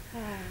ওলাইছিল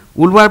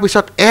ওলোৱাৰ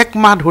পিছত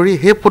 1 মাহ ধৰি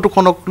সেই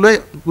ফটোখনক লৈ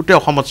গোটেই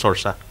অসমত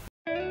চৰ্চা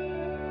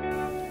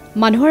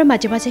মানুহৰ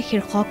মাজে মাজে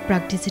শীৰ্ষক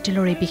প্ৰাগ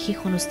ডিজিটেলৰ এই বিশেষ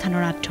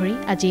অনুষ্ঠানৰ আঁত ধৰি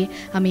আজি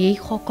আমি এই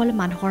সকল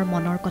মানুহৰ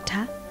মনৰ কথা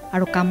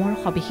আৰু কামৰ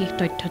সবিশেষ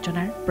তথ্য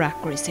জনাৰ প্ৰয়াস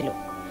কৰিছিলোঁ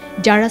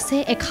যাৰ আছে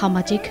এক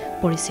সামাজিক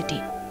পৰিস্থিতি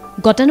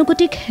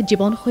গতানুগতিক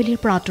জীৱনশৈলীৰ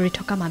পৰা আঁতৰি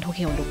থকা মানুহ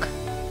তেওঁলোক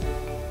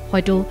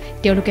হয়তো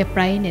তেওঁলোকে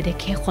প্ৰায়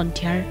নেদেখে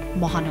সন্ধিয়াৰ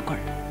মহানগৰ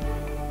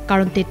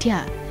কাৰণ তেতিয়া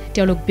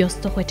তেওঁলোক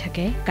ব্যস্ত হৈ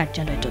থাকে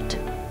কাৰ্যালয়টোত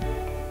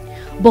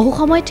বহু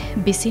সময়ত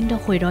বিচ্ছিন্ন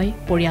হৈ ৰয়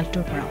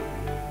পৰিয়ালটোৰ পৰাও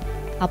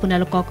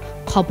আপোনালোকক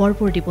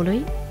খবৰবোৰ দিবলৈ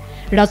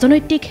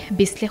ৰাজনৈতিক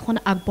বিশ্লেষণ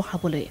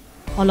আগবঢ়াবলৈ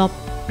অলপ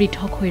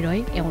পৃথক হৈ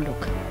ৰয়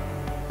এওঁলোক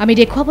আমি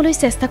দেখুৱাবলৈ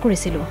চেষ্টা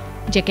কৰিছিলোঁ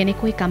যে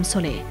কেনেকৈ কাম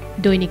চলে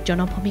দৈনিক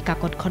জনমভূমি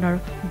কাকতখনৰ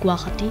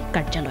গুৱাহাটী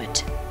কাৰ্যালয়ত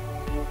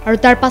আৰু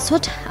তাৰ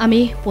পাছত আমি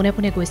পোনে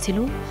পোনে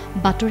গৈছিলোঁ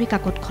বাতৰি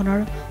কাকতখনৰ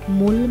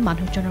মূল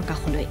মানুহজনৰ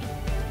কাষলৈ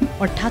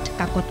অৰ্থাৎ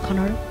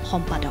কাকতখনৰ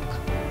সম্পাদক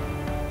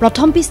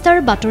প্ৰথম পৃষ্ঠাৰ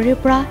বাতৰিৰ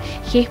পৰা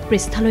শেষ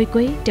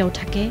পৃষ্ঠালৈকৈ তেওঁ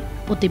থাকে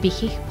অতি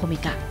বিশেষ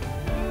ভূমিকা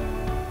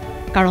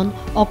কাৰণ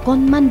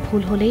অকণমান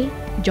ভুল হ'লেই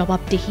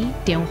জবাবদিহি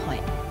তেওঁ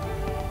হয়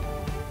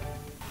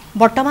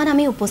বৰ্তমান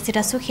আমি উপস্থিত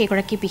আছোঁ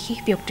সেইগৰাকী বিশেষ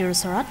ব্যক্তিৰ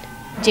ওচৰত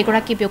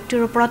যিগৰাকী ব্যক্তিৰ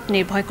ওপৰত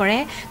নিৰ্ভৰ কৰে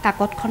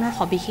কাকতখনৰ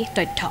সবিশেষ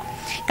তথ্য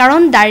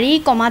কাৰণ দাড়ি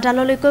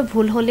কমাডাললৈকৈ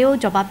ভুল হ'লেও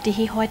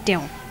জবাবদিহি হয়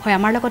তেওঁ হয়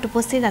আমাৰ লগত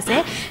উপস্থিত আছে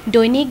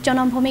দৈনিক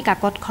জনমভূমি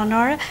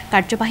কাকতখনৰ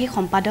কাৰ্যবাহী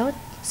সম্পাদক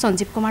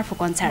সঞ্জীৱ কুমাৰ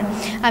ফুকন ছাৰ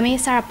আমি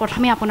ছাৰ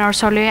প্ৰথমে আপোনাৰ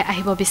ওচৰলৈ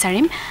আহিব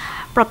বিচাৰিম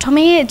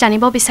প্ৰথমে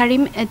জানিব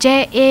বিচাৰিম যে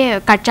এই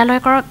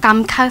কাৰ্যালয়ৰ কাম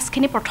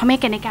কাজখিনি প্ৰথমে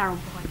কেনেকৈ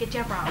আৰম্ভ হয়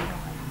কেতিয়াৰ পৰা আৰম্ভ হয়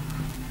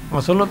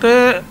আচলতে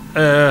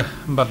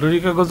বাতৰি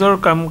কাগজৰ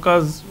কাম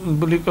কাজ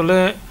বুলি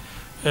ক'লে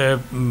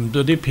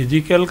যদি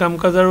ফিজিকেল কাম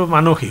কাজ আৰু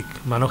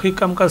মানসিক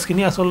কাম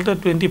কাজখিনি আচলতে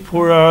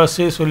 24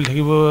 আৱাৰ্ছে চলি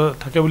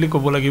থাকে বুলি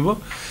ক'ব লাগিব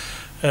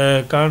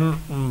কাৰণ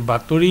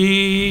বাতৰি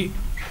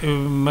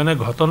মানে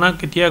ঘটনা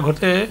কেতিয়া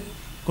ঘটে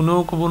কোনেও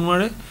ক'ব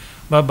নোৱাৰে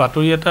বা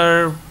বাতৰি এটাৰ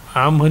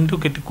আৰম্ভণিটো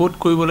ক'ত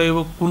কৰিব লাগিব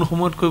কোন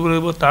সময়ত কৰিব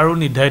লাগিব তাৰো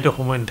নিৰ্ধাৰিত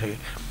সময় নাথাকে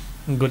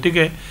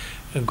গতিকে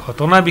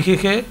ঘটনা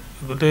বিশেষে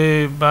গোটেই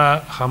বা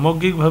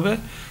সামগ্ৰিকভাৱে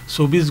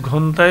 24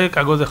 ঘণ্টাই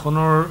কাগজ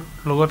এখনৰ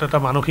লগত এটা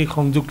মানসিক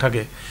সংযোগ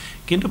থাকে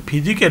কিন্তু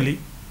ফিজিক্যালি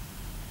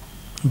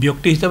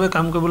ব্যক্তি হিচাপে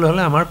কাম কৰিবলৈ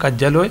হ'লে আমাৰ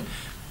কাৰ্যালয়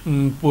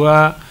পুৱা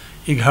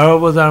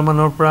 11 বজাৰ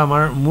মানৰ পৰা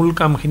আমাৰ মূল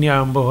কামখিনি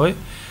আৰম্ভ হয়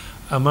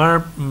আমাৰ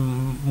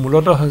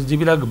মূলতঃ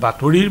যিবিলাক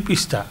বাতৰিৰ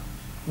পৃষ্ঠা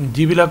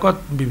যিবিলাকত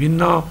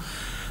বিভিন্ন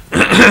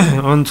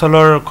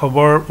অঞ্চলৰ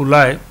খবৰ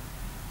ওলায়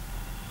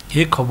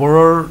সেই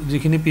খবৰৰ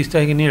যিখিনি পৃষ্ঠা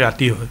সেইখিনি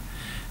ৰাতি হয়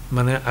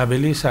মানে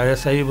আবেলি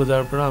 4:30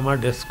 বজাৰ পৰা আমাৰ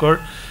ডেস্কৰ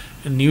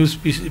নিউজ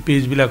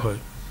পেজবিলাক হয়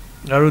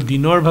আৰু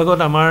দিনৰ ভাগত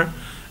আমাৰ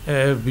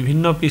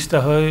বিভিন্ন পৃষ্ঠা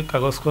হয়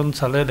কাগজখন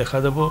চালে দেখা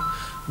যাব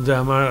যে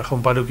আমাৰ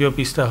সম্পাদকীয়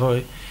পৃষ্ঠা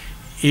হয়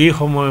এই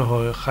সময়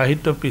হয়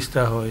সাহিত্য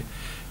পৃষ্ঠা হয়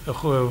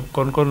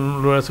কণ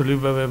ল'ৰা ছোৱালীৰ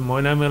বাবে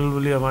মইনামেল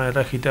বুলি আমাৰ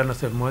এটা শিতান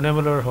আছে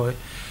মইনামেলৰ হয়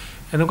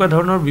এনেকুৱা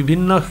ধৰণৰ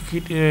বিভিন্ন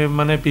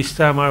মানে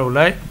পৃষ্ঠা আমাৰ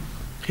ওলায়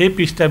সেই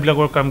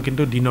পৃষ্ঠাবিলাকৰ কাম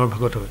কিন্তু দিনৰ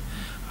ভাগত হয়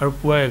আৰু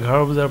পুৱা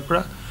 11 বজাৰ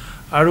পৰা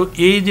আৰু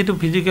এই যেটো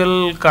ফিজিক্যাল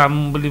কাম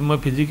বুলি মই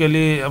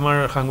ফিজিক্যালি আমাৰ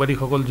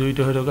সাংবাদিকসকল জড়িত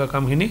হৈ থকা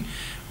কামখিনি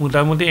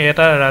মোটামুটি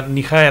এটা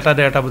নিশা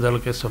 1-1.5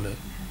 বজালৈকে চলে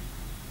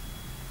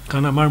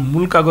কাৰণ আমাৰ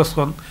মূল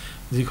কাগজখন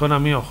যিখন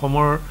আমি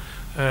অসমৰ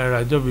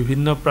ৰাজ্যৰ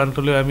বিভিন্ন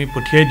প্ৰান্তলৈ আমি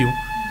পঠিয়াই দিওঁ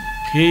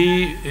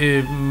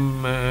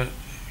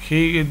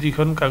সেই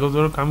যিখন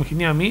কাগজৰ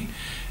কামখিনি আমি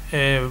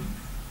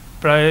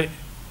প্ৰায়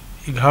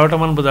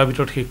 11টামান বজাৰ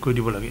ভিতৰত শেষ কৰি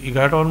দিব লাগে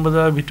 11টামান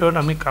বজাৰ ভিতৰত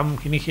আমি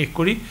কামখিনি শেষ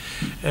কৰি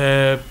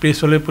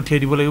প্ৰেছলৈ পঠিয়াই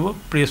দিব লাগিব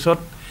প্ৰেছত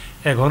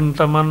 1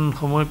 ঘণ্টামান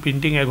সময়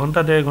প্ৰিণ্টিং 1 ঘণ্টা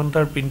 1.5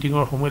 ঘণ্টাৰ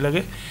প্ৰিণ্টিঙৰ সময়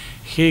লাগে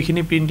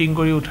সেইখিনি প্ৰিণ্টিং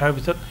কৰি উঠাৰ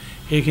পিছত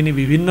সেইখিনি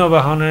বিভিন্ন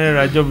বাহনেৰে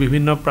ৰাজ্যৰ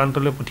বিভিন্ন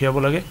প্ৰান্তলৈ পঠিয়াব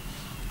লাগে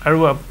আৰু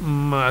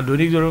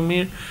দৈনিক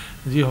জনমভূমিৰ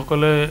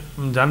যিসকলে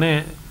জানে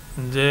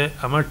যে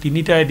আমাৰ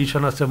 3টা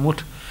এডিশ্যন আছে মুঠ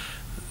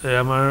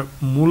আমাৰ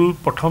মূল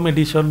প্ৰথম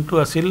এডিশ্যনটো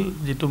আছিল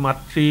যেটো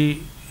মাতৃ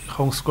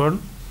সংস্কৰণ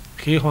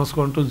সেই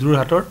সংস্কৰণটো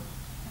যোৰহাটৰ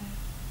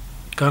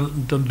কাৰণ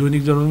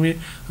দৈনিক জনমভূমিৰ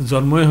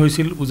জন্মই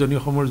হৈছিল উজনি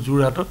অসমৰ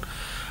যোৰহাটত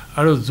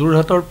আৰু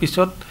যোৰহাটৰ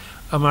পিছত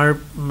আমাৰ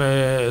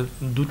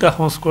 2টা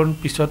সংস্কৰণ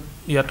পিছত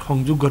ইয়াত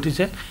সংযোগ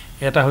ঘটিছে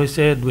এটা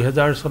হৈছে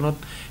 2000 চনত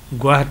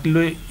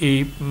গুৱাহাটীলৈ এই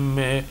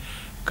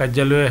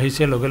কাৰ্যালয়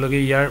আহিছে লগে লগে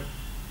ইয়াৰ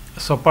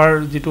ছপাৰ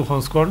যেটো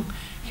সংস্কৰণ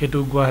হেতু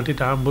গুৱাহাটীত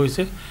আৰম্ভ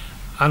হৈছে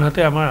আনহাতে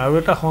আমাৰ আৰু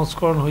এটা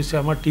সংস্কৰণ হৈছে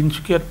আমাৰ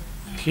তিনচুকীয়াত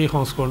সেই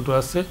সংস্কৰণটো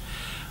আছে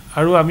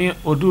আৰু আমি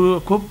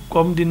খুব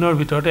কম দিনৰ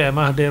ভিতৰতে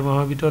এমাহ 1.5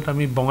 মাহৰ ভিতৰত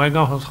আমি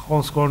বঙাইগাঁও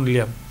সংস্কৰণ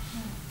লিয়াম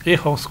এই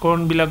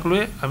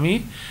সংস্কৰণবিলাকলৈ আমি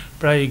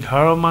প্ৰায়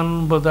 11মান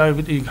বজাৰ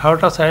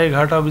 11টা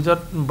 11:30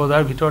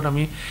 বজাৰ ভিতৰত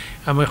আমি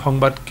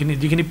সংবাদখিনি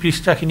যিখিনি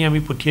পৃষ্ঠাখিনি আমি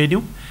পঠিয়াই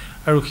দিওঁ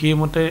আৰু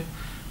সেইমতে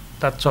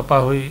তাত ছপা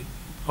হৈ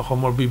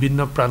অসমৰ বিভিন্ন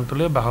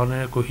প্ৰান্তলৈ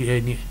বাহনেৰে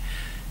কঢ়িয়াই নিয়ে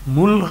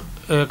মূল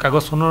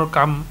কাগজখনৰ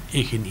কাম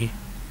এইখিনি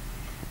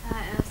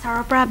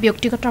ছাৰৰ পৰা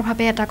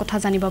ব্যক্তিগতভাৱে এটা কথা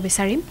জানিব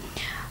বিচাৰিম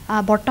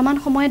বৰ্তমান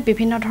সময়ত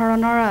বিভিন্ন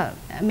ধৰণৰ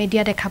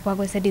মিডিয়া দেখা পোৱা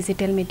গৈছে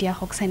ডিজিটেল মিডিয়া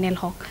হওক চেনেল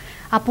হওক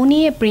আপুনি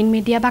প্ৰিণ্ট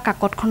মিডিয়া বা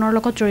কাকতখনৰ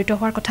লগত জড়িত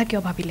হোৱাৰ কথা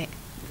কিয় ভাবিলে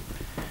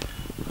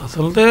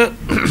আচলতে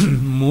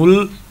মূল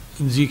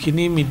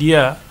যিখিনি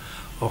মিডিয়া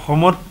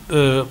অসমত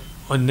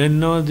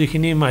অন্যান্য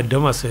যিখিনি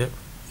মাধ্যম আছে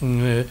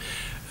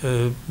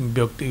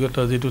ব্যক্তিগত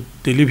যেটো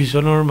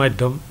টেলিভিছনৰ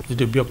মাধ্যম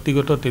যেটো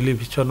ব্যক্তিগত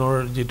টেলিভিছনৰ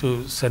যেটো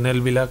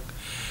চেনেলবিলাক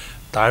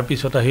তাৰ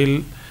পিছত আহিল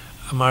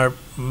আমাৰ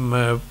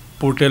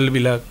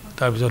পোৰ্টেলবিলাক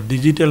তাৰ পিছত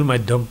ডিজিটেল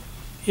মাধ্যম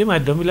এই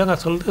মাধ্যমবিলাক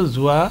আচলতে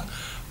যোৱা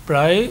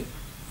প্ৰায়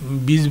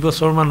 20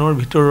 বছৰ মানৰ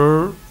ভিতৰৰ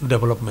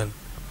ডেভেলপমেন্ট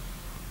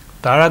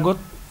তাৰ আগত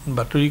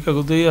বাতৰি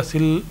কাগজেই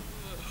আছিল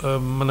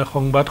মানে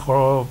সংবাদ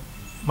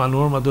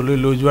মানুহৰ মাজলৈ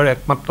লৈ যোৱাৰ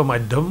একমাত্ৰ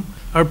মাধ্যম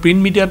আৰু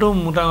প্ৰিণ্ট মিডিয়াটো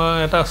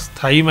এটা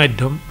স্থায়ী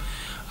মাধ্যম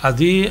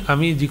আজি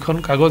আমি যিখন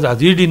কাগজ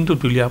আজিৰ দিনটো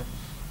তুলিয়াম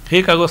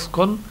সেই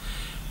কাগজখন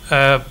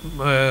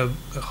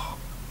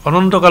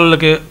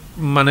অনন্তকাললৈকে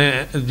মানে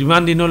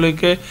যিমান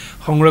দিনলৈকে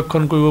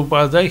সংৰক্ষণ কৰিব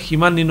পৰা যায়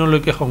সিমান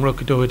দিনলৈকে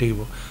সংৰক্ষিত হৈ থাকিব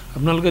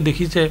আপোনালোকে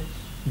দেখিছে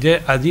যে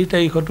আজিৰ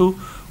তাৰিখতো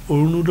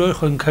অৰুণোদয়ৰ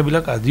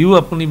সংখ্যাবিলাক আজিও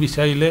আপুনি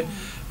বিচাৰিলে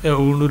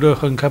অৰুণোদয়ৰ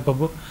সংখ্যা পাব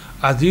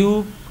আজিও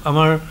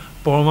আমাৰ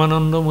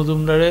পৰমানন্দ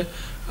মজুমদাৰে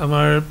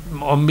আমাৰ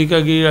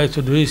অম্বিকাগিৰি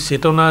ৰায়চৌধুৰীৰ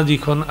চেতনা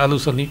যিখন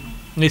আলোচনী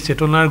এই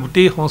চেতনাৰ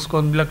গোটেই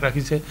সংস্কৰণবিলাক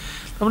ৰাখিছে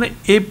তাৰমানে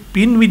এই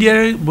প্ৰিণ্ট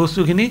মিডিয়াৰ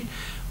বস্তুখিনি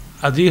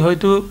আজি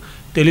হয়তো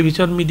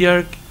টেলিভিছন মিডিয়াৰ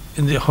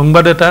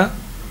সংবাদ এটা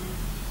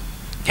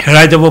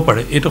হেৰাই যাব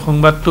পাৰে এইটো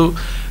সংবাদটো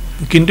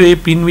কিন্তু এই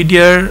প্ৰিণ্ট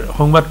মিডিয়াৰ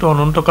সংবাদটো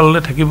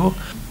অনন্তকাললৈ থাকিব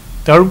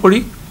তাৰোপৰি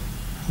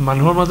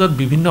মানুহৰ মাজত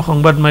বিভিন্ন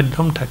সংবাদ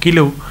মাধ্যম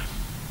থাকিলেও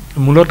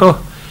মূলতঃ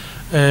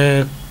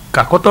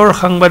কাকতৰ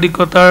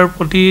সাংবাদিকতাৰ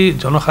প্ৰতি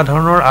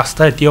জনসাধাৰণৰ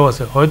আস্থা এতিয়াও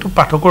আছে হয়তো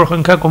পাঠকৰ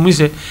সংখ্যা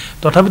কমিছে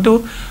তথাপিতো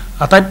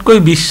আটাইতকৈ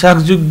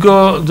বিশ্বাসযোগ্য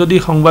যদি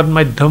সংবাদ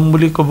মাধ্যম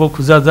বুলি ক'ব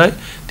খোজা যায়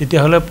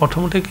তেতিয়াহ'লে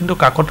প্ৰথমতে কিন্তু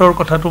কাকতৰ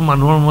কথাটো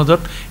মানুহৰ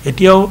মাজত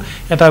এতিয়াও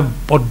এটা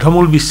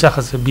বদ্ধমূল বিশ্বাস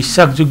আছে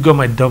বিশ্বাসযোগ্য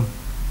মাধ্যম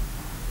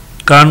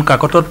কাৰণ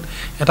কাকতত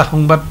এটা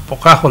সংবাদ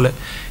প্ৰকাশ হ'লে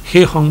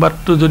সেই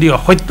সংবাদটো যদি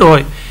অসত্য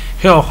হয়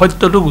সেই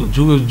অসত্যটো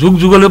যুগ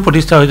যুগলৈ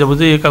প্ৰতিষ্ঠা হৈ যাব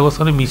যে এই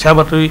কাগজখনে মিছা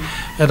বাতৰি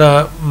এটা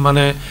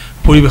মানে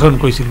পৰিবেশন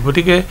কৰিছিল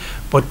গতিকে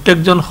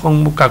প্ৰত্যেকজন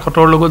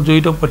কাকতৰ লগত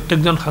জড়িত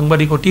প্ৰত্যেকজন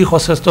সাংবাদিক অতি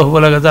সচেষ্ট হ'ব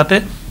লাগে যাতে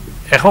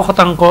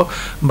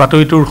 100%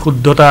 বাতৰিটোৰ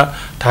শুদ্ধতা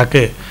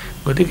থাকে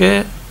গতিকে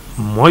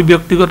মই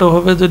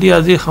ব্যক্তিগতভাৱে যদি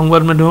আজি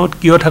সংবাদ মাধ্যমত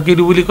কিয়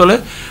থাকিলো বুলি ক'লে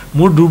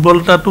মোৰ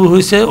দুৰ্বলতাটো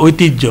হৈছে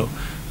ঐতিহ্য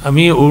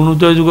আমি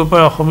অৰুণোদয় যুগৰ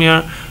পৰা অসমীয়া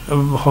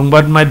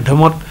সংবাদ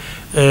মাধ্যমত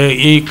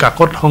এই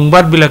কাকত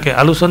সংবাদবিলাকে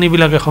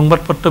আলোচনীবিলাকে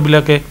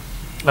সংবাদপত্ৰবিলাকে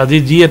আজি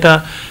যি এটা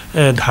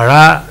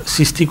ধাৰা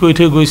সৃষ্টি কৰি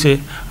থৈ গৈছে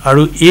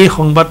আৰু এই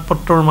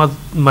সংবাদপত্ৰৰ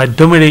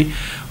মাধ্যমেৰেই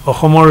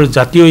অসমৰ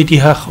জাতীয়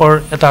ইতিহাসৰ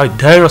এটা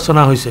অধ্যায়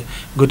ৰচনা হৈছে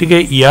গতিকে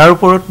ইয়াৰ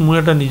ওপৰত মোৰ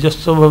এটা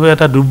নিজস্বভাৱে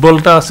এটা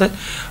দুৰ্বলতা আছে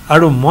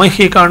আৰু মই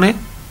সেই কাৰণে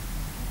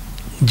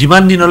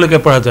যিমান দিনলৈকে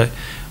পৰা যায়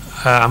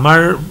আমাৰ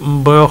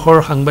বয়সৰ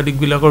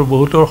সাংবাদিকবিলাকৰ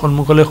বহুতৰ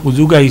সন্মুখলৈ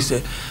সুযোগ আহিছে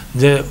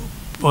যে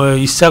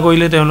ইচ্ছা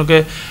কৰিলে তেওঁলোকে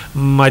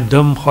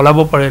মাধ্যম সলাব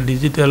পাৰে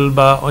ডিজিটেল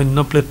বা অন্য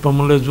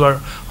প্লেটফৰ্মলৈ যোৱাৰ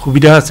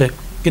সুবিধা আছে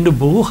কিন্তু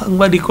বহু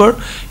সাংবাদিকৰ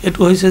এটো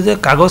হৈছে যে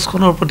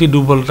কাগজখনৰ প্ৰতি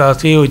দুৰ্বলতা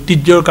আছে এই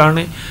ঐতিহ্যৰ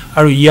কাৰণে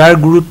আৰু ইয়াৰ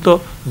গুৰুত্ব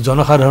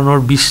জনসাধাৰণৰ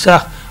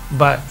বিশ্বাস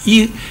বা ই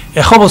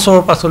 100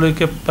 বছৰৰ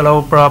পাছলৈকে পেলাব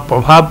পৰা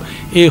প্ৰভাৱ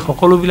এই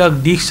সকলোবিলাক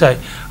দিশ চাই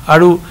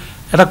আৰু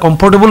এটা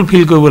কমফৰ্টেবল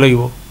ফিল কৰিব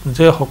লাগিব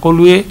যে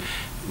সকলোৱে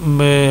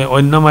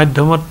অন্য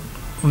মাধ্যমত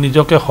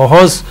নিজকে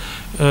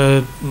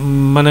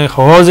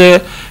সহজে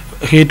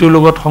সেইটোৰ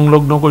লগত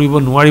সংলগ্ন কৰিব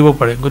নোৱাৰিব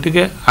পাৰে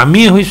গতিকে আমি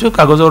হৈছোঁ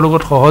কাগজৰ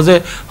লগত সহজে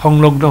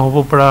সংলগ্ন হ'ব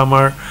পৰা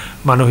আমাৰ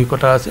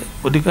মানসিকতা আছে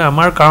গতিকে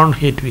আমাৰ কাৰণ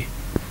সেইটোৱেই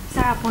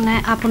স্যাৰ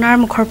আপোনাৰ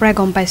মুখৰ পৰাই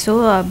গম পাইছোঁ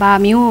বা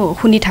আমিও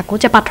শুনি থাকোঁ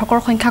যে পাঠকৰ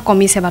সংখ্যা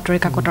কমিছে বাতৰি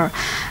কাকতৰ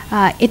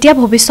এতিয়া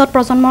ভৱিষ্যত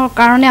প্ৰজন্মৰ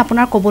কাৰণে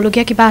আপোনাৰ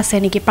ক'বলগীয়া কিবা আছে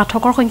নেকি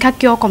পাঠকৰ সংখ্যা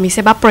কিয় কমিছে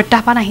বা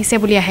প্ৰত্যাহ্বান আহিছে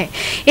বুলি আহে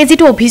এই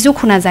যিটো অভিযোগ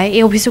শুনা যায়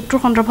এই অভিযোগটোৰ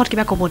সন্দৰ্ভত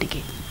কিবা ক'ব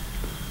নেকি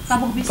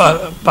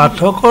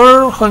পাঠকৰ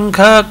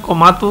সংখ্যা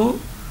কমাটো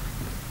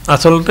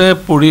আচলতে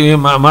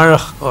আমাৰ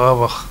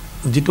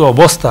যিটো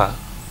অৱস্থা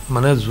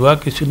মানে যোৱা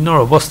কিছুদিনৰ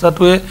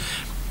অৱস্থাটোৱে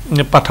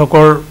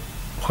পাঠকৰ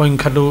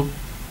সংখ্যাটো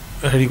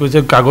হেৰি কৰিছে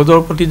কাগজৰ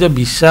প্ৰতি যে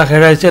বিশ্বাস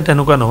হেৰাইছে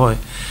তেনেকুৱা নহয়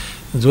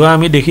যোৱা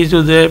আমি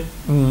দেখিছোঁ যে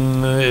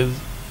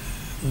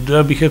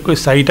যোৱা বিশেষকৈ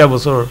 4টা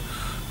বছৰ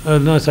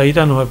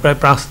নহয় প্ৰায়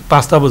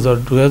 5টা বছৰ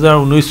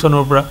 2019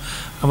 চনৰ পৰা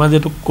আমাৰ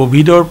যিটো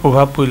ক'ভিডৰ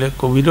প্ৰভাৱ পৰিলে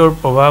ক'ভিডৰ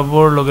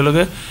প্ৰভাৱৰ লগে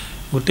লগে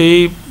গোটেই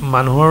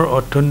মানুহৰ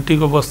অৰ্থনৈতিক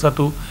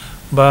অৱস্থাটো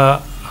বা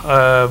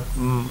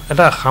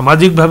এটা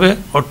সামাজিকভাৱে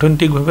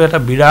অৰ্থনৈতিকভাৱে এটা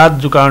বিৰাট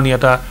জোকাৰণি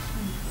এটা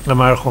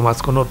আমাৰ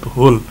সমাজখনত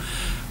হ'ল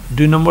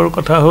 2 নম্বৰ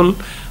কথা হ'ল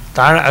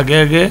তাৰ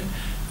আগে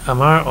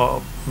আমাৰ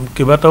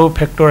কেইবাটাও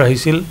ফেক্টৰ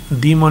আহিছিল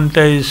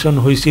ডিমনিটাইজেশ্যন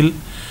হৈছিল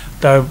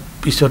তাৰ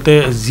পিছতে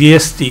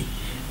GST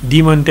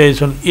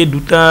ডিমনিটাইজেশ্যন এই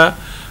দুটা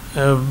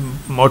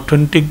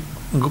অৰ্থনৈতিক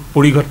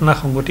পৰিঘটনা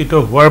সংঘটিত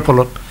হোৱাৰ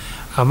ফলত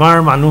আমাৰ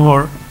মানুহৰ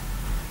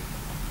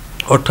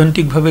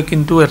অৰ্থনৈতিকভাৱে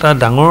কিন্তু এটা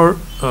ডাঙৰ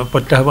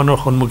প্ৰত্যাহ্বানৰ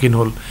সন্মুখীন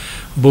হ'ল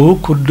বহু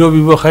ক্ষুদ্ৰ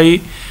ব্যৱসায়ী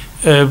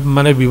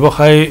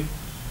ব্যৱসায়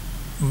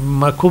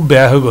খুব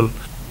বেয়া হৈ গ'ল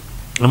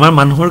আমাৰ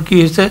মানুহৰ কি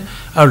হৈছে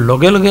আৰু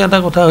লগে লগে এটা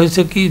কথা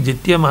হৈছে কি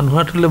যেতিয়া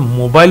মানুহৰ হাতলৈ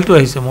মোবাইলটো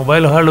আহিছে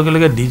মোবাইল অহাৰ লগে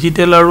লগে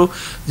ডিজিটেল আৰু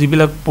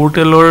যিবিলাক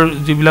পৰ্টেলৰ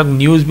যিবিলাক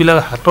নিউজবিলাক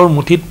হাতৰ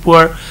মুঠিত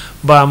পোৱাৰ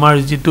বা আমাৰ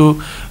যিটো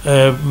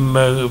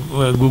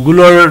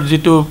গুগলৰ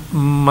যিটো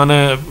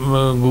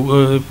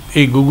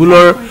এই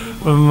গুগলৰ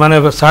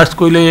সাৰ্চ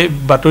কৰিলে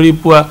বাতৰি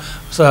পোৱা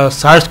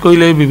সাৰ্চ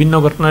কৰিলে বিভিন্ন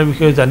ঘটনাৰ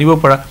বিষয়ে জানিব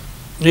পৰা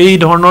এই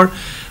ধৰণৰ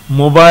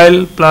মোবাইল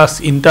প্লাছ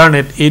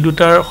ইণ্টাৰনেট এই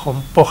দুটাৰ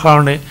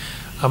সম্প্ৰসাৰণে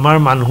আমাৰ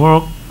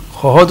মানুহক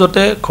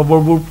সহজতে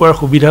খবৰবোৰ পোৱাৰ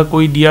সুবিধা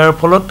কৰি দিয়াৰ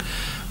ফলত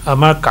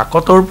আমাৰ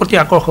কাকতৰ প্ৰতি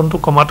আকৰ্ষণটো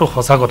কমাটো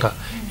সঁচা কথা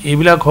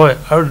এইবিলাক হয়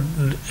আৰু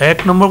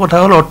 1 নম্বৰ কথা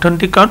হ'ল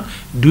অৰ্থনৈতিক কাৰণ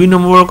 2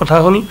 নম্বৰৰ কথা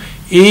হ'ল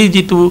এই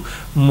যিটো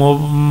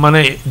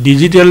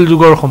ডিজিটেল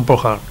যুগৰ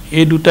সম্প্ৰসাৰণ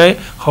এই দুটাই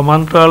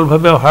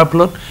সমান্তৰালভাৱে অহাৰ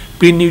ফলত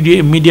প্ৰিণ্ট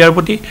মিডিয়াৰ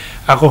প্ৰতি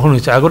আকৰ্ষণ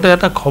হৈছে আগতে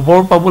এটা খবৰ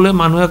পাবলৈ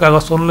মানুহে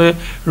কাগজখনলৈ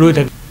ৰৈ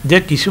থাকে যে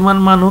কিছুমান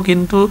মানুহ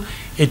কিন্তু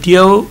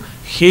এতিয়াও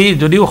সেই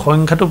যদিও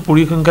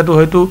পৰিসংখ্যাটো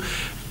হয়তো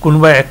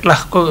কোনোবা 1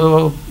 লাখ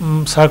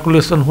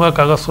সাৰ্কুলেশ্যন হোৱা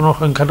কাগজখনৰ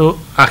সংখ্যাটো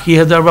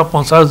 80,000 বা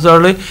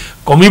 50,000লৈ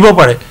কমিব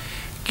পাৰে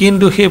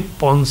কিন্তু সেই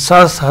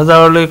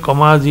 50,000লৈ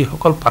কমা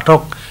যিসকল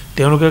পাঠক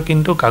তেওঁলোকে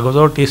কিন্তু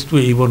কাগজৰ টেষ্টটো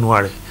এৰিব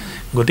নোৱাৰে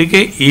গতিকে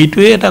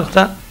এইটোৱে এটা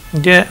কথা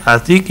যে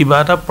আজি কিবা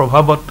এটা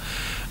প্ৰভাৱত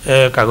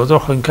কাগজৰ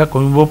সংখ্যা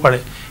কমিব পাৰে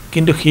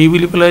কিন্তু সেই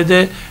বুলি পেলাই যে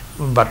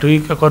বাতৰি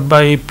কাকত বা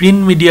এই প্ৰিণ্ট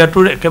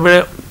মিডিয়াটোৰ একেবাৰে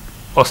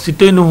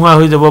অস্তিত্বই নোহোৱা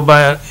হৈ যাব বা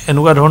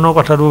এনেকুৱা ধৰণৰ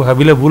কথাটো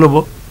ভাবিলে ভুল হ'ব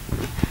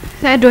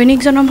দৈনিক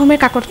জনমভূমিৰ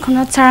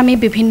কাকতখনত ছাৰ আমি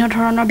বিভিন্ন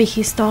ধৰণৰ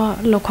বিশিষ্ট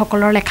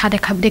লোকসকলৰ লেখা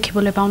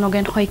দেখিবলৈ পাওঁ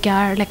নগেন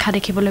শইকীয়াৰ লেখা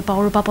দেখিবলৈ পাওঁ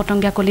ৰূপা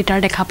পটংগীয়া কলিতাৰ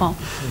দেখা পাওঁ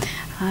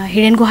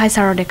হীৰেণ গোহাঁই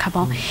ছাৰৰ দেখা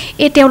পাওঁ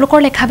এই তেওঁলোকৰ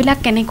লেখাবিলাক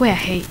কেনেকৈ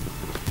আহে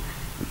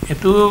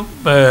এইটো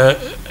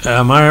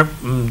আমাৰ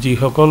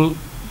যিসকল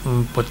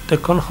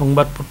প্ৰত্যেকখন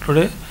সংবাদ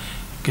পত্ৰৰে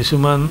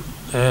কিছুমান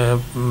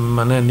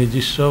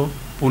নিৰ্দিষ্ট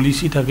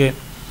পলিচি থাকে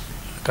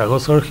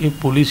কাগজৰ সেই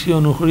পলিচি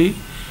অনুসৰি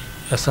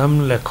এছাম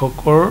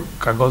লেখকৰ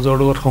কাগজৰ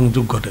লগত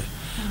সংযোগ ঘটে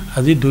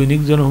আজি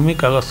দৈনিক জনভূমি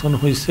কাগজখন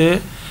হৈছে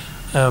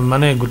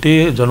গোটেই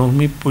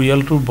জনভূমি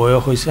পৰিয়ালটোৰ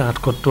বয়স হৈছে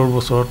 ৭৮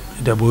 বছৰত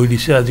এতিয়া বহি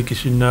দিছে আজি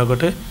কিছুদিনৰ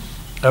আগতে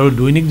আৰু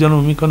দৈনিক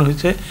জনভূমিখন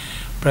হৈছে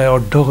প্ৰায়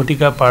অৰ্ধ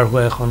শতিকা পাৰ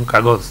হোৱা এখন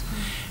কাগজ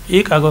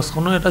এই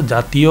কাগজখনৰ এটা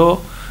জাতীয়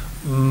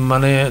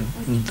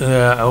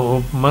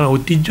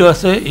ঐতিহ্য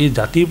আছে এই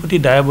জাতিৰ প্ৰতি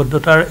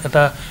দায়বদ্ধতাৰ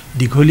এটা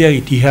দীঘলীয়া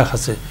ইতিহাস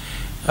আছে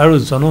আৰু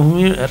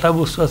জনভূমিৰ এটা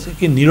বস্তু আছে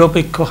কি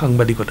নিৰপেক্ষ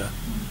সাংবাদিকতা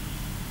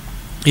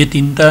এই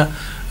তিনিটা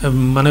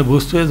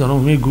বস্তুৱে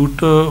জনভূমিৰ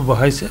গুৰুত্ব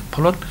বঢ়াইছে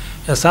ফলত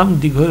এছাম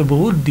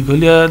বহুত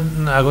দীঘলীয়া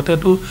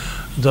আগতেতো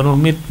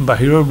জনভূমিত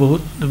বাহিৰৰ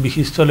বহুত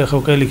বিশিষ্ট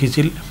লেখকে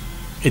লিখিছিল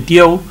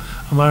এতিয়াও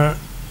আমাৰ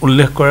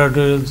উল্লেখ কৰাৰ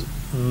দৰে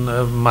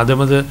মাজে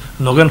মাজে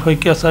নগেন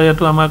শইকীয়া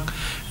ছাৰেতো আমাক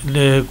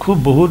খুব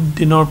বহুত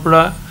দিনৰ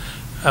পৰা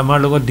আমাৰ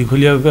লগত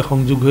দীঘলীয়াভাৱে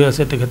সংযোগ হৈ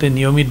আছে তেখেতে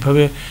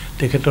নিয়মিতভাৱে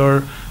তেখেতৰ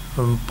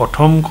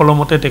প্ৰথম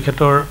কলমতে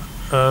তেখেতৰ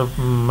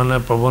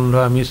প্ৰবন্ধ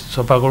আমি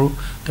ছপা কৰোঁ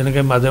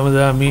তেনেকৈ মাজে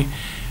মাজে আমি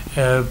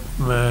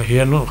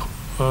হীৰেণ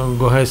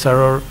গোহাঁই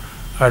ছাৰৰ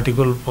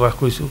আৰ্টিকল প্ৰকাশ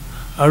কৰিছোঁ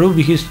আৰু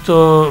বিশিষ্ট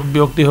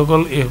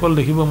ব্যক্তিসকল এইসকল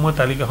দেখিব মই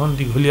তালিকাখন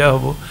দীঘলীয়া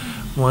হ'ব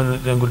মই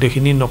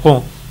গোটেইখিনি নকওঁ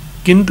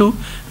কিন্তু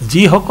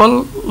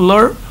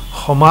যিসকলৰ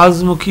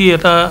সমাজমুখী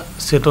এটা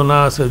চেতনা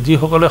আছে,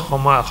 যিসকলে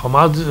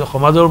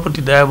সমাজৰ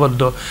প্ৰতি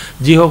দায়বদ্ধ,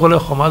 যিসকলে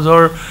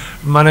সমাজৰ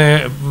মানে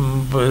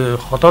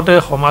সততে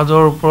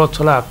সমাজৰ ওপৰত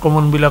চলা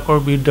আক্ৰমণবিলাকৰ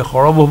বিৰুদ্ধে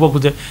সৰব হ'ব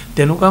খোজে,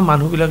 তেনেকুৱা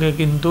মানুহবিলাকে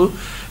কিন্তু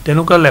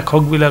তেনেকুৱা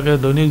লেখকবিলাকে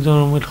দৈনিক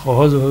জনমভূমিত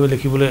সহজভাৱে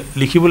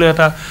লিখিবলৈ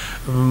এটা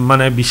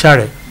মানে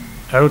বিচাৰে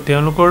আৰু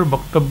তেওঁলোকৰ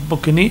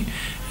বক্তব্যখিনি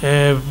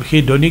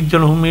সেই দৈনিক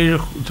জনভূমিৰ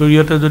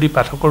জৰিয়তে যদি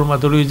পাঠকৰ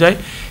মাজলৈ যায়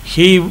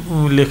সেই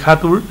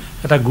লেখাটোৰ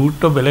এটা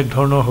গুৰুত্ব বেলেগ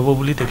ধৰণৰ হ'ব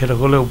বুলি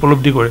তেখেতসকলে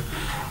উপলব্ধি কৰে।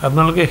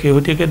 আপোনালোকে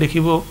শেহতীয়াকৈ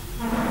দেখিব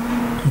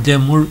যে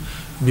মোৰ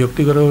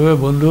ব্যক্তিগতভাৱে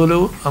বন্ধু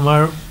হ'লেও আমাৰ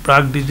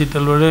প্ৰাগ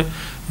ডিজিটেলৰে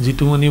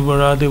জিতুমণি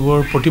বৰাদেৱৰ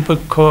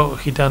প্ৰতিপক্ষ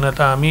শিতান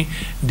এটা আমি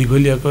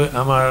দীঘলীয়াকৈ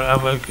আমাৰ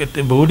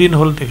বহুদিন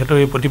হ'ল তেখেতৰ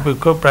এই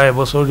প্ৰতিপক্ষ প্ৰায়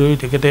এবছৰ ধৰি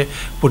তেখেতে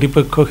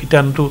প্ৰতিপক্ষ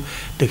শিতানটো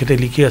তেখেতে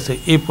লিখি আছে।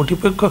 এই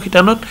প্ৰতিপক্ষ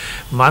শিতানত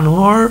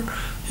মানুহৰ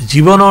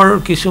জীৱনৰ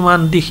কিছুমান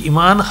দিশ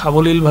ইমান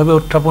সাৱলীলভাৱে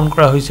উত্থাপন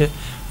কৰা হৈছে,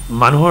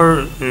 মানুহৰ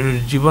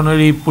জীৱনৰ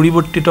এই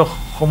পৰিৱৰ্তিত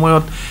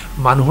সময়ত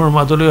মানুহৰ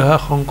মাজলৈ অহা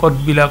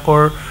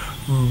সংকটবিলাকৰ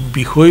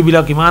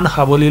বিষয়বিলাক ইমান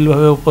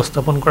সাৱলীলভাৱে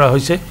উপস্থাপন কৰা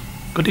হৈছে।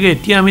 গতিকে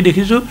এতিয়া আমি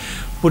দেখিছোঁ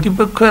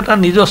প্ৰতিপক্ষ এটা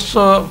নিজস্ব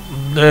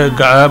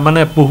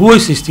মানে পঢ়ুৱৈ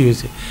সৃষ্টি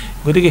হৈছে।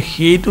 গতিকে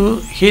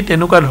সেই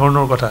তেনেকুৱা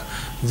ধৰণৰ কথা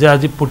যে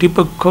আজি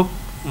প্ৰতিপক্ষক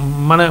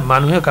মানে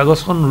মানুহে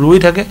কাগজখন ৰৈ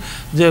থাকে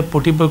যে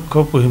প্ৰতিপক্ষ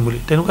পঢ়িম বুলি,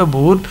 তেনেকুৱা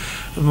বহুত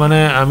মানে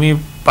আমি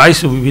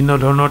পাইছোঁ বিভিন্ন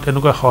ধৰণৰ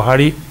তেনেকুৱা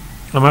সঁহাৰি।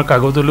 আমাৰ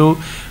কাগজলৈও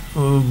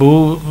বহু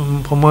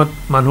সময়ত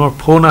মানুহৰ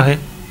ফোন আহে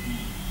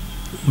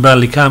বা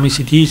লিখা আমি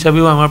চিঠি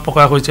হিচাপেও আমাৰ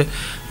প্ৰকাশ হৈছে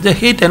যে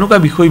সেই তেনেকুৱা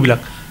বিষয়বিলাক,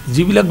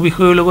 যিবিলাক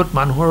বিষয়ৰ লগত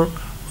মানুহৰ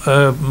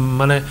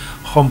মানে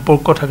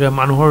সম্পৰ্ক থাকে,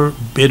 মানুহৰ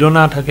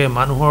বেদনা থাকে,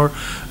 মানুহৰ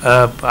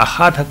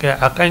আশা থাকে,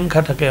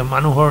 আকাংক্ষা থাকে,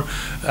 মানুহৰ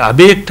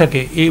আৱেগ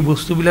থাকে, এই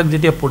বস্তুবিলাক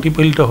যেতিয়া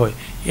প্ৰতিফলিত হয়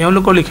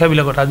এওঁলোকৰ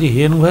লিখাবিলাকত, আজি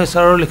হীৰেণ গোহাঁই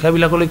ছাৰৰ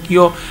লিখাবিলাকলৈ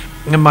কিয়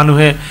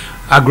মানুহে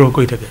আগ্ৰহ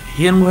কৰি থাকে?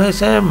 হীৰেণ গোহাঁই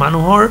ছাৰে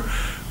মানুহৰ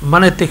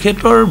মানে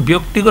তেখেতৰ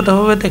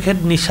ব্যক্তিগতভাৱে তেখেত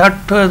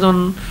নিস্বাৰ্থ এজন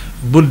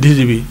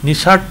বুদ্ধিজীৱী,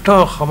 নিস্বাৰ্থ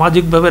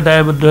সামাজিকভাৱে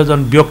দায়বদ্ধ এজন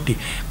ব্যক্তি।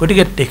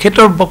 গতিকে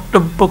তেখেতৰ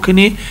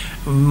বক্তব্যখিনি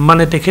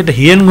মানে তেখেতে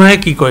হীৰেণ গোহাঁয়ে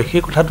কি কয়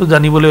সেই কথাটো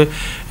জানিবলৈ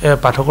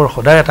পাঠকৰ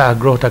সদায় এটা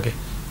আগ্ৰহ থাকে।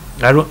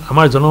 আৰু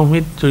আমাৰ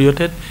জনভূমিৰ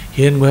জৰিয়তে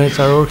হীৰেণ গোহাঁই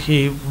ছাৰৰ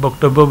সেই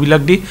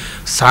বক্তব্যবিলাক দি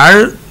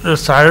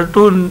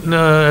ছাৰটো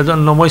এজন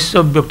নমস্য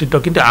ব্যক্তিত্ব,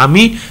 কিন্তু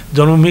আমি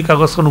জনভূমি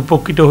কাগজখন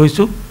উপকৃত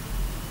হৈছোঁ,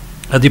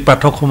 আজি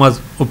পাঠক সমাজ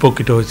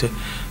উপকৃত হৈছে।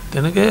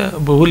 তেনেকৈ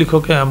বহু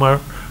লিখকে আমাৰ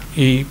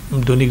এই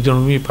দৈনিক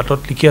জনভূমি পাতত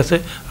লিখি আছে।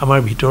 আমাৰ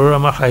ভিতৰৰ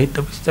আমাৰ সাহিত্য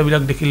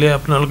পৃষ্ঠাবিলাক দেখিলে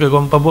আপোনালোকে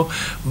গম পাব,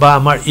 বা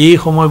আমাৰ এই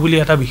সময় বুলি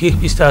এটা বিশেষ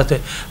পৃষ্ঠা আছে,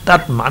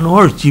 তাত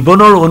মানুহৰ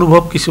জীৱনৰ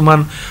অনুভৱ কিছুমান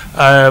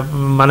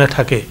মানে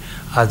থাকে।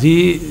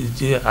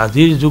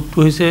 আজিৰ যুগটো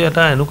হৈছে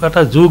এটা এনেকুৱা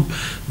এটা যুগ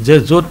যে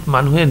য'ত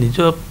মানুহে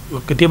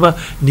কেতিয়াবা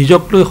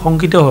নিজক লৈ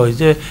শংকিত হয়,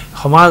 যে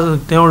সমাজ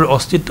তেওঁৰ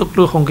অস্তিত্বক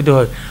লৈ শংকিত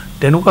হয়।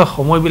 তেনেকুৱা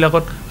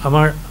সময়বিলাকত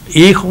আমাৰ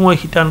এই সময়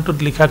শিতানটোত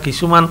লিখা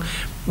কিছুমান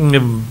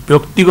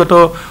ব্যক্তিগত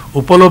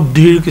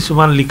উপলব্ধিৰ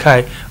কিছুমান লিখাই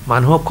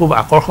মানুহক খুব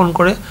আকৰ্ষণ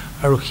কৰে,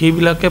 আৰু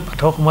সেইবিলাকে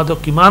পাঠক সমাজক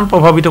কিমান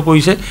প্ৰভাৱিত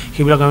কৰিছে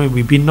সেইবিলাক আমি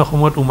বিভিন্ন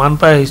সময়ত উমান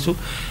পাই আহিছোঁ।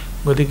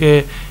 গতিকে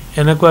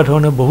এনেকুৱা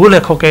ধৰণে বহু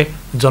লেখকে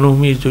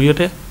জনভূমিৰ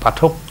জৰিয়তে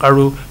পাঠক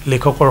আৰু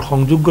লেখকৰ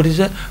সংযোগ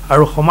ঘটিছে,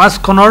 আৰু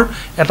সমাজখনৰ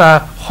এটা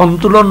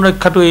সন্তুলন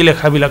ৰক্ষাটো এই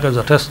লেখাবিলাকে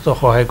যথেষ্ট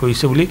সহায়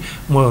কৰিছে বুলি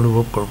মই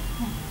অনুভৱ কৰোঁ।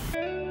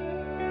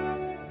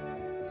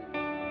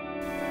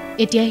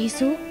 এতিয়া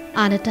আহিছোঁ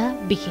আন এটা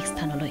বিশেষ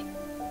স্থানলৈ।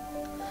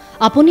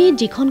 আপুনি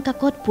যিখন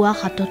কাকত পুৱা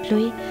হাতত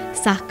লৈ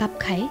চাহকাপ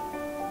খায়,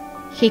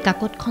 সেই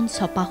কাকতখন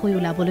ছপা হৈ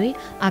ওলাবলৈ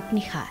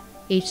আগনিশা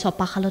এই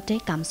ছপাশালতে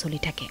কাম চলি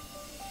থাকে,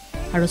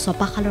 আৰু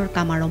ছপাশালৰ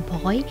কাম আৰম্ভ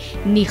হয়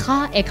নিশা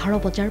 11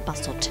 বজাৰ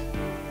পাছত।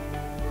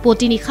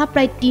 প্ৰতি নিশা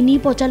প্ৰায় 3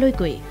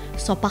 বজালৈকৈ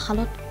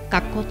ছপাশালত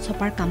কাকত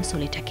ছপাৰ কাম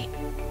চলি থাকে।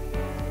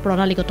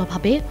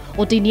 প্ৰণালীগতভাৱে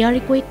অতি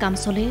নিয়াৰিকৈ কাম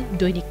চলে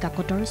দৈনিক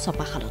কাকতৰ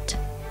ছপাশালত।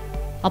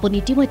 আপুনি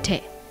ইতিমধ্যে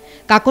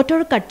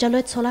কাকতৰ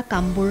কাৰ্যালয়ত চলা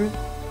কামবোৰ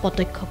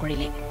প্ৰত্যক্ষ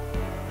কৰিলে,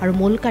 আৰু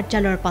মূল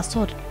কাৰ্যালয়ৰ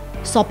পাছত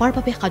ছপাৰ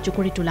বাবে সাজু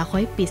কৰি তোলা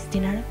হয়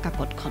পিছদিনাৰ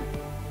কাকতখন।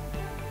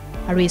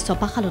 আৰু এই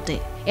ছপাশালতে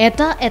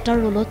এটা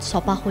ৰোলত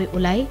ছপা হৈ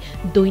ওলায়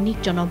দৈনিক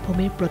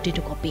জনমভূমিৰ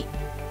প্ৰতিটো কপি।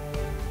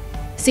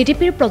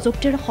 চিটিপিৰ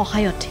প্ৰযুক্তিৰ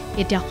সহায়ত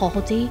এতিয়া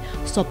সহজেই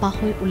ছপা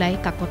হৈ ওলায়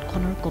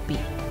কাকতখনৰ কপি।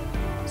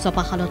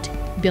 ছপাশালত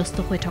ব্যস্ত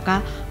হৈ থকা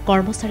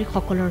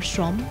কৰ্মচাৰীসকলৰ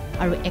শ্ৰম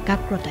আৰু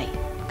একাগ্ৰতাই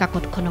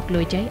কাকতখনক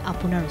লৈ যায়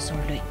আপোনাৰ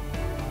ওচৰলৈ।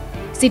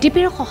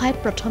 চিটিপিৰ সহায়ত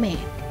প্ৰথমে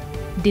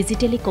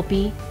ডিজিটেলি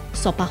কপি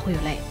ছপা হৈ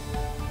ওলায়,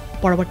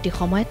 পৰৱৰ্তী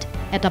সময়ত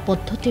এটা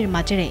পদ্ধতিৰ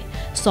মাজেৰে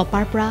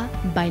ছপাৰ পৰা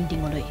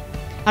বাইণ্ডিঙলৈ,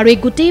 আৰু এই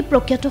গোটেই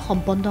প্ৰক্ৰিয়াটো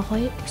সম্পন্ন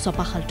হয়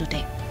ছপাশালটোতে।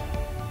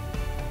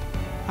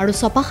 আৰু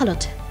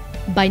ছপাশালত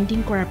বাইণ্ডিং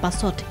কৰাৰ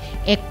পাছত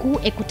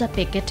একোটা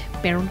পেকেট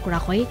প্ৰেৰণ কৰা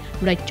হয়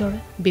ৰাজ্যৰ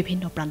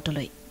বিভিন্ন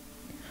প্ৰান্তলৈ।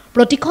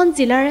 প্ৰতিখন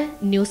জিলাৰ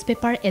নিউজ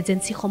পেপাৰ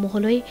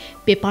এজেঞ্চিসমূহলৈ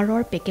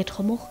পেপাৰৰ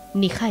পেকেটসমূহ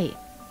নিশাই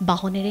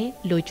বাহনেৰে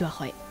লৈ যোৱা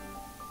হয়,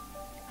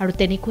 আৰু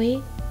তেনেকৈয়ে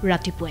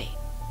ৰাতিপুৱাই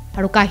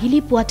আৰু কাহিলি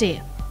পুৱাতে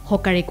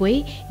হকাৰেকৈ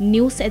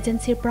নিউজ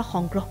এজেঞ্চিৰ পৰা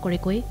সংগ্ৰহ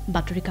কৰেগৈ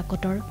বাতৰি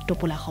কাকতৰ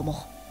টোপোলাসমূহ,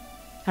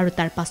 আৰু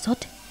তাৰ পাছত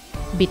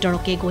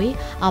বিতৰকে গৈ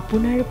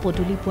আপোনাৰ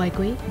পদূলি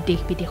পোৱাইগৈ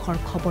দেশ বিদেশৰ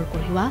খবৰ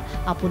কঢ়িওৱা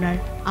আপোনাৰ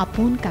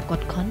আপোন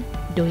কাকতখন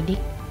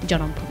দৈনিক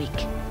জনমভূমিক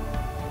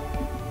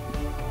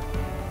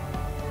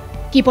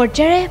কি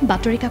পৰ্যায়েৰে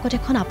বাতৰি কাকত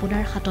এখন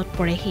আপোনাৰ হাতত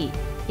পৰেহি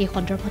এই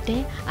সন্দৰ্ভতে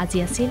আজি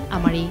আছিল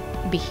আমাৰ এই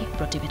বিশেষ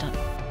প্ৰতিবেদন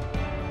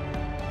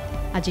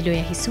আজিলৈ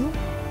আহিছোঁ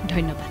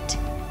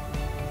ধন্যবাদ